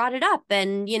you brought it up,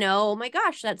 and oh my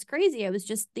gosh, that's crazy. I was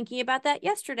just thinking about that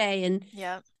yesterday, and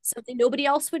Yep. something nobody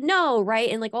else would know, right?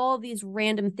 And like all of these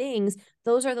random things,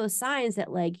 those are those signs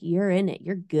that like you're in it,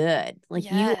 you're good. Like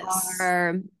you Yes.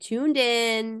 are tuned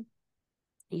in,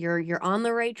 you're on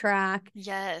the right track.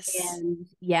 Yes. And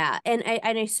yeah, and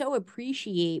I so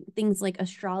appreciate things like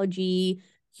astrology,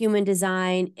 human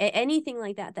design, anything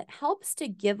like that that helps to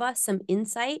give us some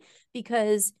insight,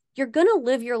 because you're going to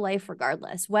live your life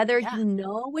regardless, whether Yeah. you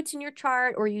know what's in your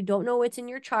chart or you don't know what's in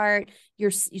your chart.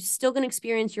 You're still going to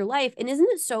experience your life. And isn't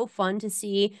it so fun to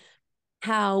see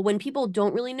how when people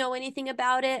don't really know anything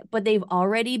about it, but they've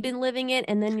already been living it,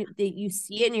 and then you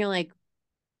see it and you're like,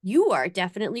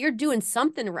 you're doing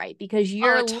something right, because Oh,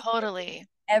 you're living totally.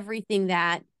 everything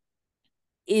that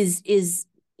is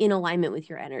in alignment with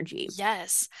your energy.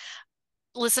 Yes.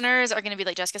 Listeners are going to be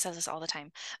like, Jessica says this all the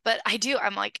time, but I do.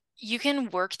 I'm like, you can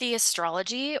work the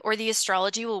astrology or the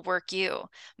astrology will work you,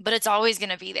 but it's always going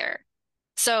to be there.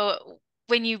 So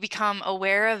when you become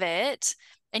aware of it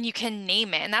and you can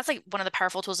name it, and that's like one of the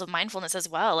powerful tools of mindfulness as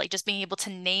well, like just being able to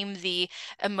name the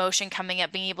emotion coming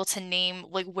up, being able to name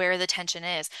like where the tension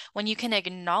is. When you can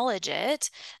acknowledge it,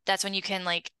 that's when you can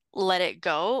like let it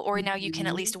go, or now you can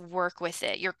at least Mhm. work with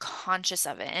it. You're conscious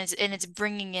of it, and it's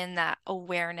bringing in that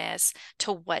awareness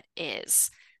to what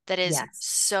is. That is Yes.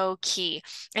 so key.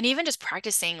 And even just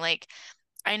practicing, like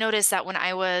I noticed that when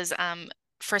I was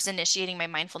first initiating my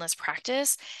mindfulness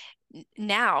practice,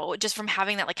 now just from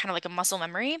having that like kind of like a muscle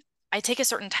memory, I take a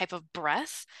certain type of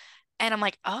breath and I'm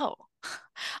like, oh,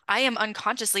 I am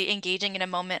unconsciously engaging in a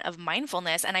moment of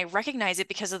mindfulness and I recognize it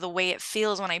because of the way it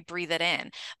feels when I breathe it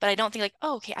in. But I don't think like,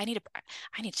 oh, okay, I need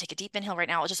to take a deep inhale right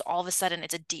now. Just all of a sudden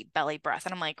it's a deep belly breath.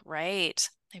 And I'm like, right,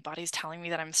 my body's telling me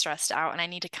that I'm stressed out and I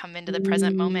need to come into the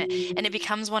present moment. And it Mm,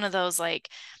 becomes one of those like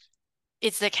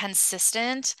it's the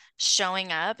consistent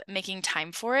showing up, making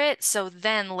time for it. So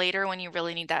then later, when you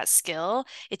really need that skill,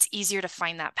 it's easier to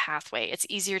find that pathway. It's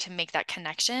easier to make that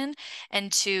connection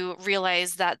and to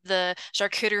realize that the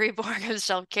charcuterie board of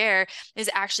self-care is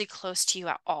actually close to you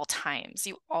at all times.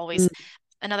 You always, mm.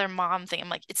 another mom thing, I'm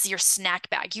like, it's your snack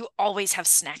bag. You always have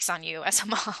snacks on you as a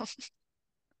mom.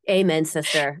 Amen,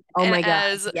 sister. Oh And my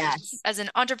God. Yes. as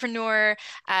an entrepreneur,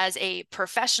 as a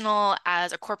professional,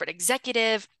 as a corporate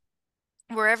executive,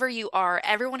 wherever you are,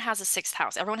 everyone has a sixth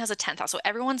house, everyone has a 10th house. So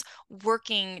everyone's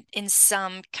working in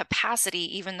some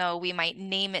capacity, even though we might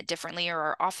name it differently or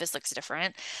our office looks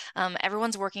different.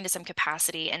 Everyone's working to some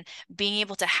capacity and being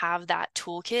able to have that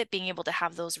toolkit, being able to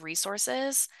have those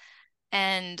resources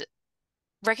and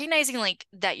recognizing like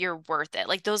that you're worth it.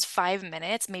 Like those 5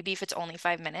 minutes, maybe if it's only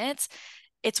 5 minutes,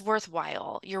 it's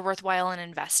worthwhile. You're worthwhile in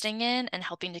investing in and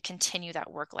helping to continue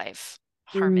that work life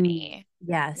Mm, harmony. You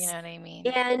yes. know what I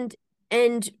mean?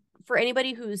 And for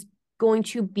anybody who's going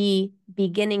to be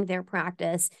beginning their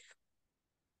practice,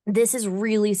 this is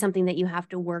really something that you have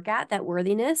to work at, that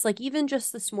worthiness. Like even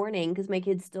just this morning, because my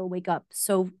kids still wake up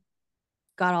so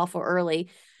god awful early.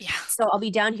 Yeah. So I'll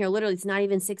be down here, literally, it's not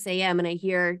even 6 a.m. and I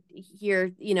hear,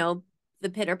 the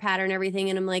pitter patter and everything.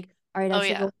 And I'm like, all right, I Oh should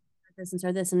yeah. go start this and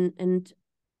start this. And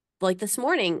like this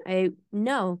morning,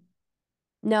 no,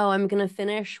 I'm going to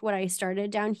finish what I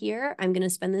started down here. I'm going to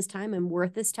spend this time. I'm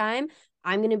worth this time.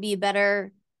 I'm going to be a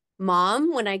better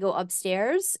mom when I go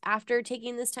upstairs after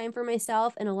taking this time for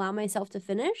myself and allow myself to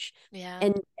finish.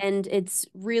 Yeah. And it's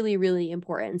really, really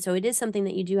important. So it is something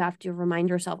that you do have to remind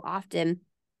yourself often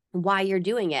why you're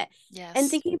doing it. And Yes.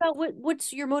 thinking about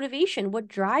what's your motivation, what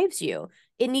drives you.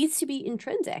 It needs to be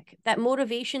intrinsic. That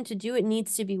motivation to do it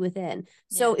needs to be within.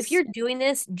 So if Yes. you're doing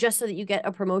this just so that you get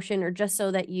a promotion or just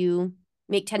so that you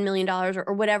make $10 million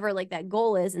or whatever like that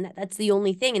goal is, and that's the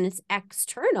only thing, and it's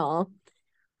external,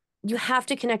 you have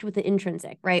to connect with the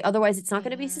intrinsic, right? Otherwise, it's not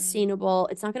going to be Mm-hmm. sustainable.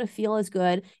 It's not going to feel as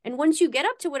good. And once you get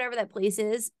up to whatever that place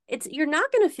is, you're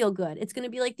not going to feel good. It's going to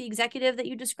be like the executive that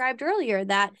you described earlier,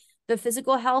 that the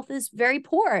physical health is very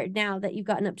poor now that you've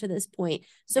gotten up to this point.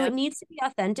 So it Yep. needs to be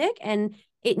authentic, and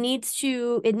it needs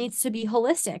to be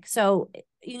holistic. So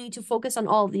you need to focus on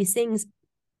all of these things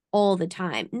all the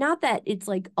time. Not that it's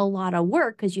like a lot of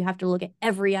work, because you have to look at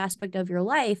every aspect of your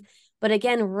life, but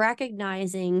again,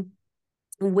 recognizing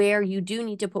where you do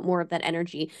need to put more of that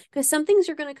energy, because some things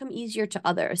are going to come easier to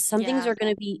others. Some things Yeah. are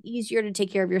going to be easier to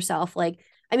take care of yourself. Like,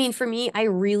 I mean, for me, I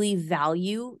really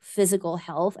value physical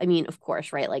health. I mean, of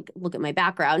course, right? Like, look at my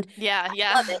background. Yeah. I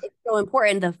Yeah. love it. It's so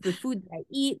important. The food that I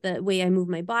eat, the way I move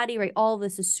my body, right? All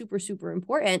this is super, super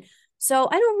important. So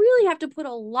I don't really have to put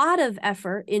a lot of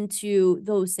effort into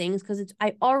those things, because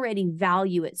I already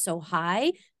value it so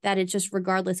high that it's just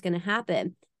regardless going to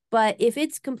happen. But if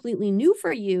it's completely new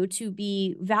for you to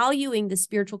be valuing the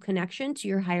spiritual connection to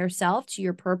your higher self, to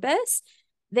your purpose,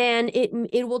 then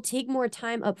it will take more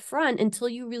time up front until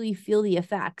you really feel the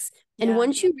effects. And Yeah.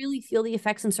 once you really feel the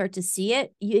effects and start to see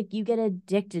it, you get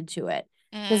addicted to it,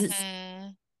 because it's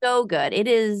Mm-hmm. so good. It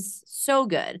is so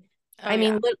good. Oh I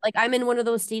mean, yeah. like, I'm in one of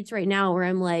those states right now where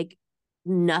I'm like,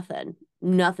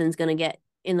 nothing's gonna get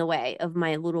in the way of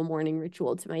my little morning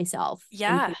ritual to myself.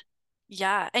 Yeah.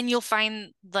 Yeah. And you'll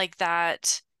find like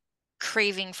that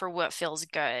craving for what feels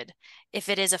good. If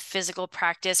it is a physical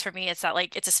practice, for me, it's that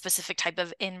like it's a specific type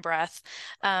of in-breath,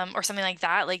 or something like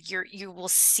that. Like you will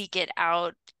seek it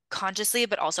out consciously,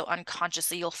 but also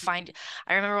unconsciously. You'll find,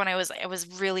 I remember when I was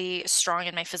really strong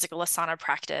in my physical asana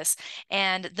practice,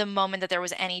 and the moment that there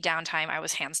was any downtime, I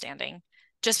was handstanding.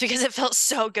 Just because it felt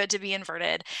so good to be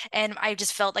inverted. And I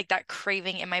just felt like that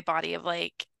craving in my body of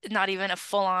like not even a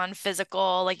full-on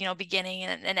physical, like, beginning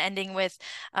and ending with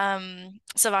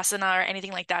savasana or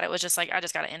anything like that. It was just like I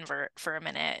just got to invert for a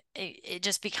minute. It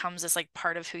just becomes this like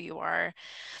part of who you are.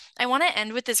 I want to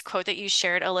end with this quote that you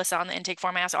shared, Alyssa, on the intake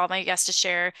form. I asked all my guests to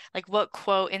share like what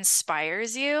quote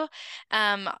inspires you.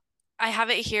 um I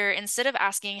have it here. Instead of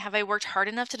asking, have I worked hard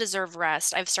enough to deserve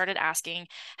rest? I've started asking,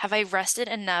 have I rested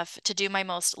enough to do my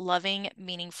most loving,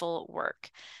 meaningful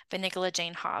work? By Nicola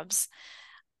Jane Hobbs.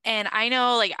 And I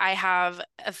know like I have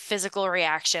a physical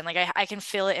reaction. Like I can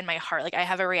feel it in my heart. Like I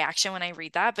have a reaction when I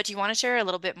read that. But do you want to share a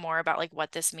little bit more about like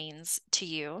what this means to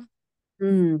you?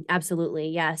 Absolutely.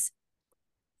 Yes.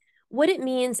 What it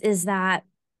means is that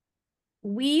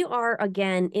we are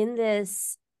again in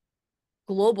this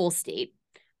global state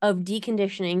of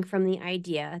deconditioning from the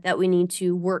idea that we need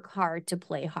to work hard to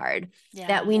play hard, that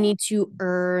Yeah. we need to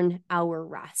earn our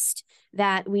rest,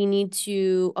 that we need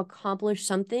to accomplish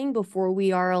something before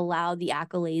we are allowed the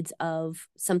accolades of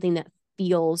something that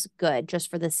feels good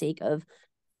just for the sake of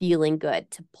feeling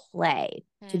good, to play,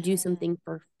 to do Hmm. something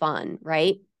for fun,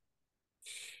 right?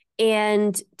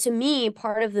 And to me,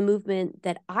 part of the movement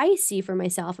that I see for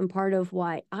myself and part of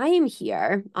why I am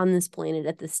here on this planet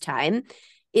at this time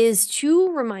is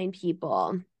to remind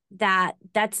people that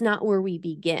that's not where we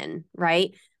begin,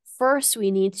 right? First, we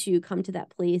need to come to that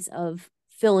place of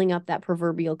filling up that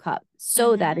proverbial cup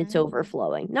so that it's Hmm.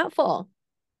 overflowing, not full,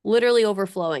 literally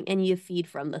overflowing, and you feed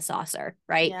from the saucer,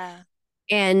 right? Yeah.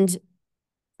 And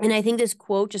and I think this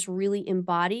quote just really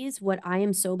embodies what I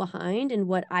am so behind and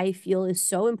what I feel is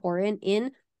so important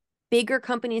in bigger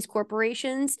companies,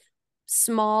 corporations,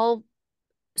 small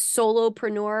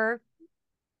solopreneur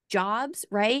jobs,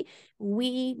 right?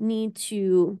 We need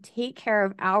to take care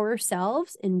of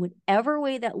ourselves in whatever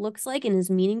way that looks like and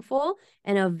is meaningful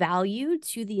and of value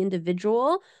to the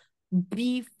individual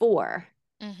before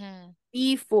Hmm.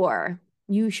 before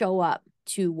you show up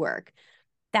to work.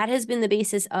 That has been the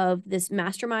basis of this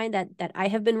mastermind that I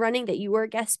have been running, that you were a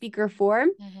guest speaker for,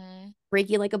 Hmm.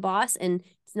 Reiki Like a Boss. And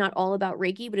it's not all about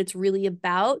Reiki, but it's really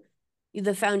about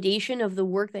the foundation of the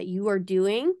work that you are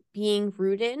doing being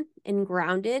rooted and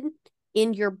grounded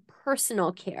in your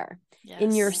personal care,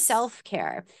 in your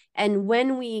self-care. And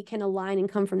when we can align and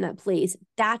come from that place,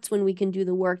 that's when we can do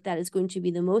the work that is going to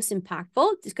be the most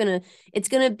impactful. It's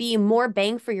gonna be more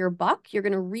bang for your buck. You're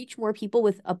gonna reach more people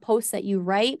with a post that you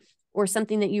write or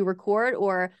something that you record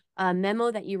or a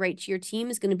memo that you write to your team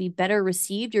is going to be better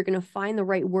received. You're going to find the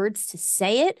right words to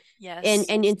say it.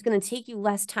 And it's going to take you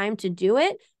less time to do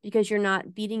it because you're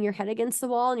not beating your head against the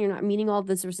wall and you're not meeting all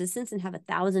this resistance and have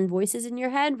 1,000 voices in your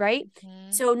head, right?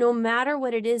 So no matter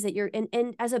what it is that you're,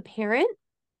 and as a parent,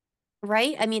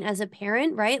 right? I mean, as a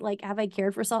parent, right? Like, have I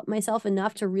cared for myself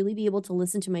enough to really be able to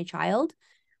listen to my child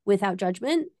without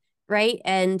judgment? Right.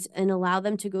 And allow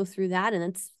them to go through that.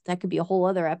 And that could be a whole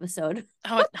other episode.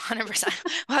 Oh, 100%.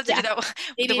 We'll have to do that with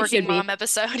Maybe the working mom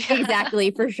episode.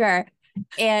 Exactly, for sure.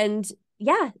 And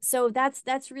yeah, so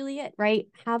that's really it, right?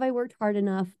 Have I worked hard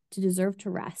enough to deserve to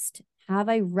rest? Have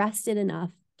I rested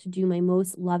enough to do my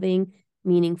most loving,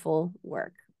 meaningful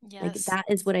work? Like, that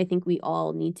is what I think we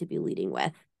all need to be leading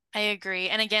with. I agree.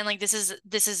 And again, like this is it.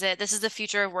 This is the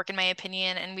future of work, in my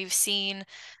opinion. And we've seen,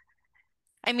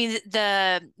 I mean,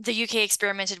 the UK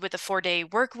experimented with a 4-day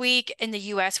work week. In the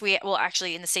US,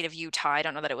 actually in the state of Utah, I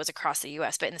don't know that it was across the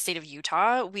US, but in the state of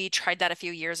Utah, we tried that a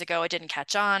few years ago. It didn't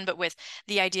catch on, but with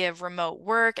the idea of remote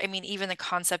work, I mean, even the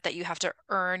concept that you have to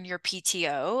earn your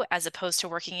PTO as opposed to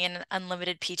working in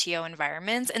unlimited PTO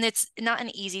environments. And it's not an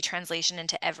easy translation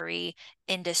into every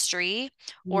industry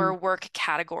or work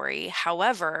category.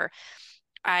 However,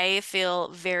 I feel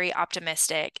very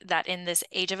optimistic that in this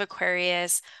age of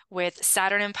Aquarius, with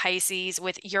Saturn and Pisces,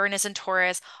 with Uranus and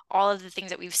Taurus, all of the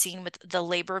things that we've seen with the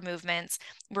labor movements,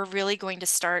 we're really going to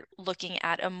start looking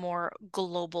at a more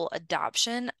global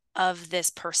adoption of this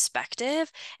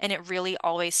perspective. And it really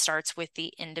always starts with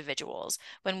the individuals.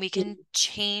 When we can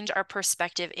change our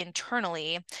perspective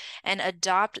internally and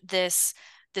adopt this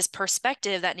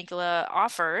perspective that Nicola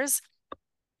offers,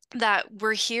 that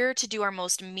we're here to do our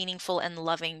most meaningful and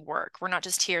loving work. We're not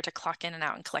just here to clock in and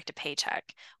out and collect a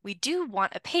paycheck. We do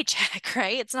want a paycheck,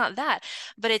 right? It's not that,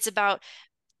 but it's about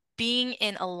being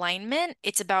in alignment.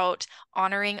 It's about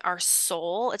honoring our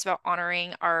soul. It's about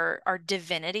honoring our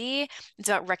divinity. It's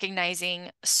about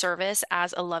recognizing service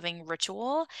as a loving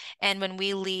ritual. And when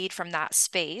we lead from that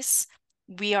space,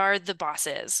 we are the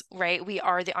bosses, right? We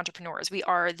are the entrepreneurs. We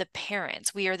are the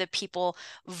parents. We are the people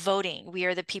voting. We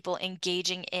are the people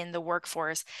engaging in the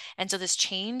workforce. And so this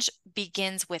change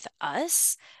begins with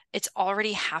us. It's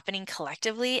already happening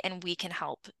collectively, and we can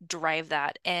help drive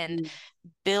that and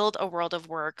build a world of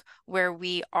work where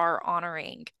we are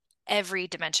honoring every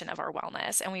dimension of our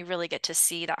wellness. And we really get to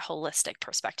see that holistic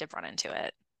perspective run into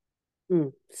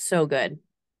it. So good.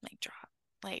 Mic drop.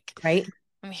 Like, right?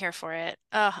 I'm here for it.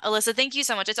 Alyssa, thank you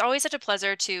so much. It's always such a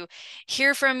pleasure to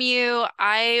hear from you.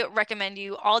 I recommend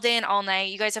you all day and all night.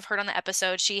 You guys have heard on the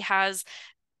episode, she has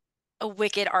a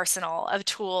wicked arsenal of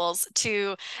tools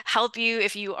to help you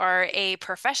if you are a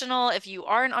professional, if you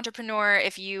are an entrepreneur,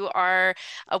 if you are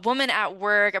a woman at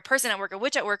work, a person at work, a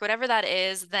witch at work, whatever that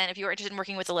is. Then if you are interested in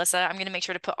working with Alyssa, I'm going to make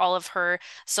sure to put all of her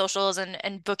socials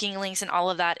and booking links and all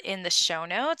of that in the show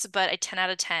notes. But a 10 out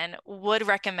of 10 would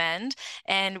recommend,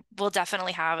 and we'll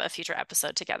definitely have a future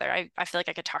episode together. I feel like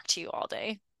I could talk to you all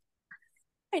day.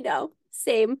 I know.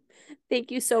 Same.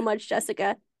 Thank you so much,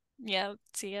 Jessica. Yeah.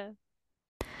 See ya.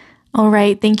 All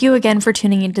right. Thank you again for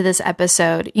tuning into this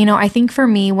episode. You know, I think for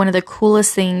me, one of the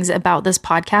coolest things about this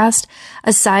podcast,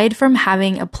 aside from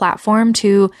having a platform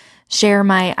to share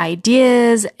my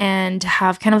ideas and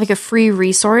have kind of like a free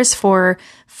resource for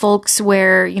folks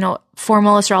where, you know,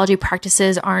 formal astrology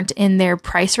practices aren't in their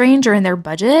price range or in their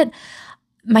budget,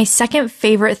 my second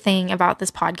favorite thing about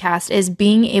this podcast is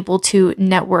being able to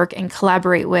network and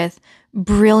collaborate with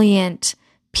brilliant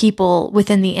people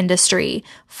within the industry,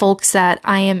 folks that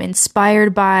I am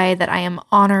inspired by, that I am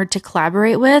honored to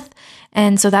collaborate with.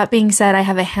 And so that being said, I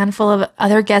have a handful of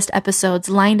other guest episodes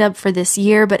lined up for this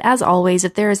year. But as always,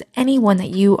 if there is anyone that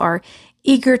you are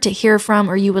eager to hear from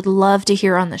or you would love to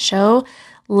hear on the show,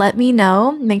 let me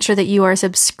know. Make sure that you are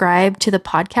subscribed to the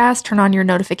podcast, turn on your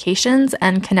notifications,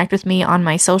 and connect with me on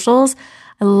my socials.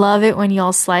 I love it when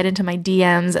y'all slide into my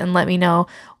DMs and let me know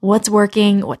what's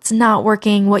working, what's not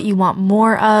working, what you want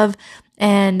more of,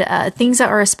 and things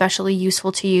that are especially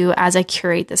useful to you as I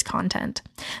curate this content.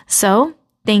 So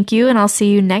thank you, and I'll see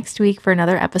you next week for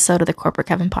another episode of the Corporate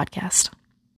Coven Podcast.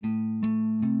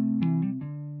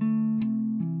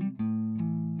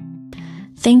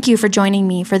 Thank you for joining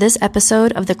me for this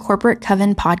episode of the Corporate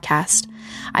Coven Podcast.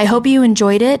 I hope you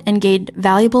enjoyed it and gained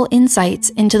valuable insights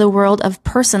into the world of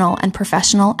personal and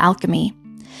professional alchemy.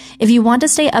 If you want to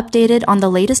stay updated on the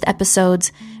latest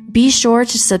episodes, be sure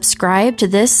to subscribe to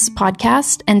this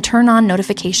podcast and turn on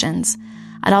notifications.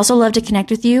 I'd also love to connect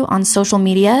with you on social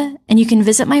media, and you can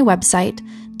visit my website,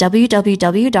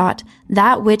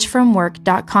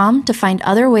 www.thatwitchfromwork.com, to find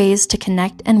other ways to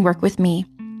connect and work with me.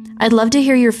 I'd love to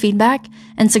hear your feedback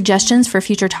and suggestions for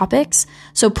future topics,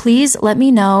 so please let me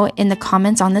know in the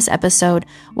comments on this episode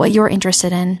what you're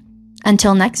interested in.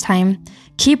 Until next time,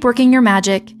 keep working your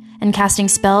magic and casting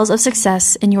spells of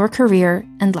success in your career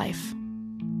and life.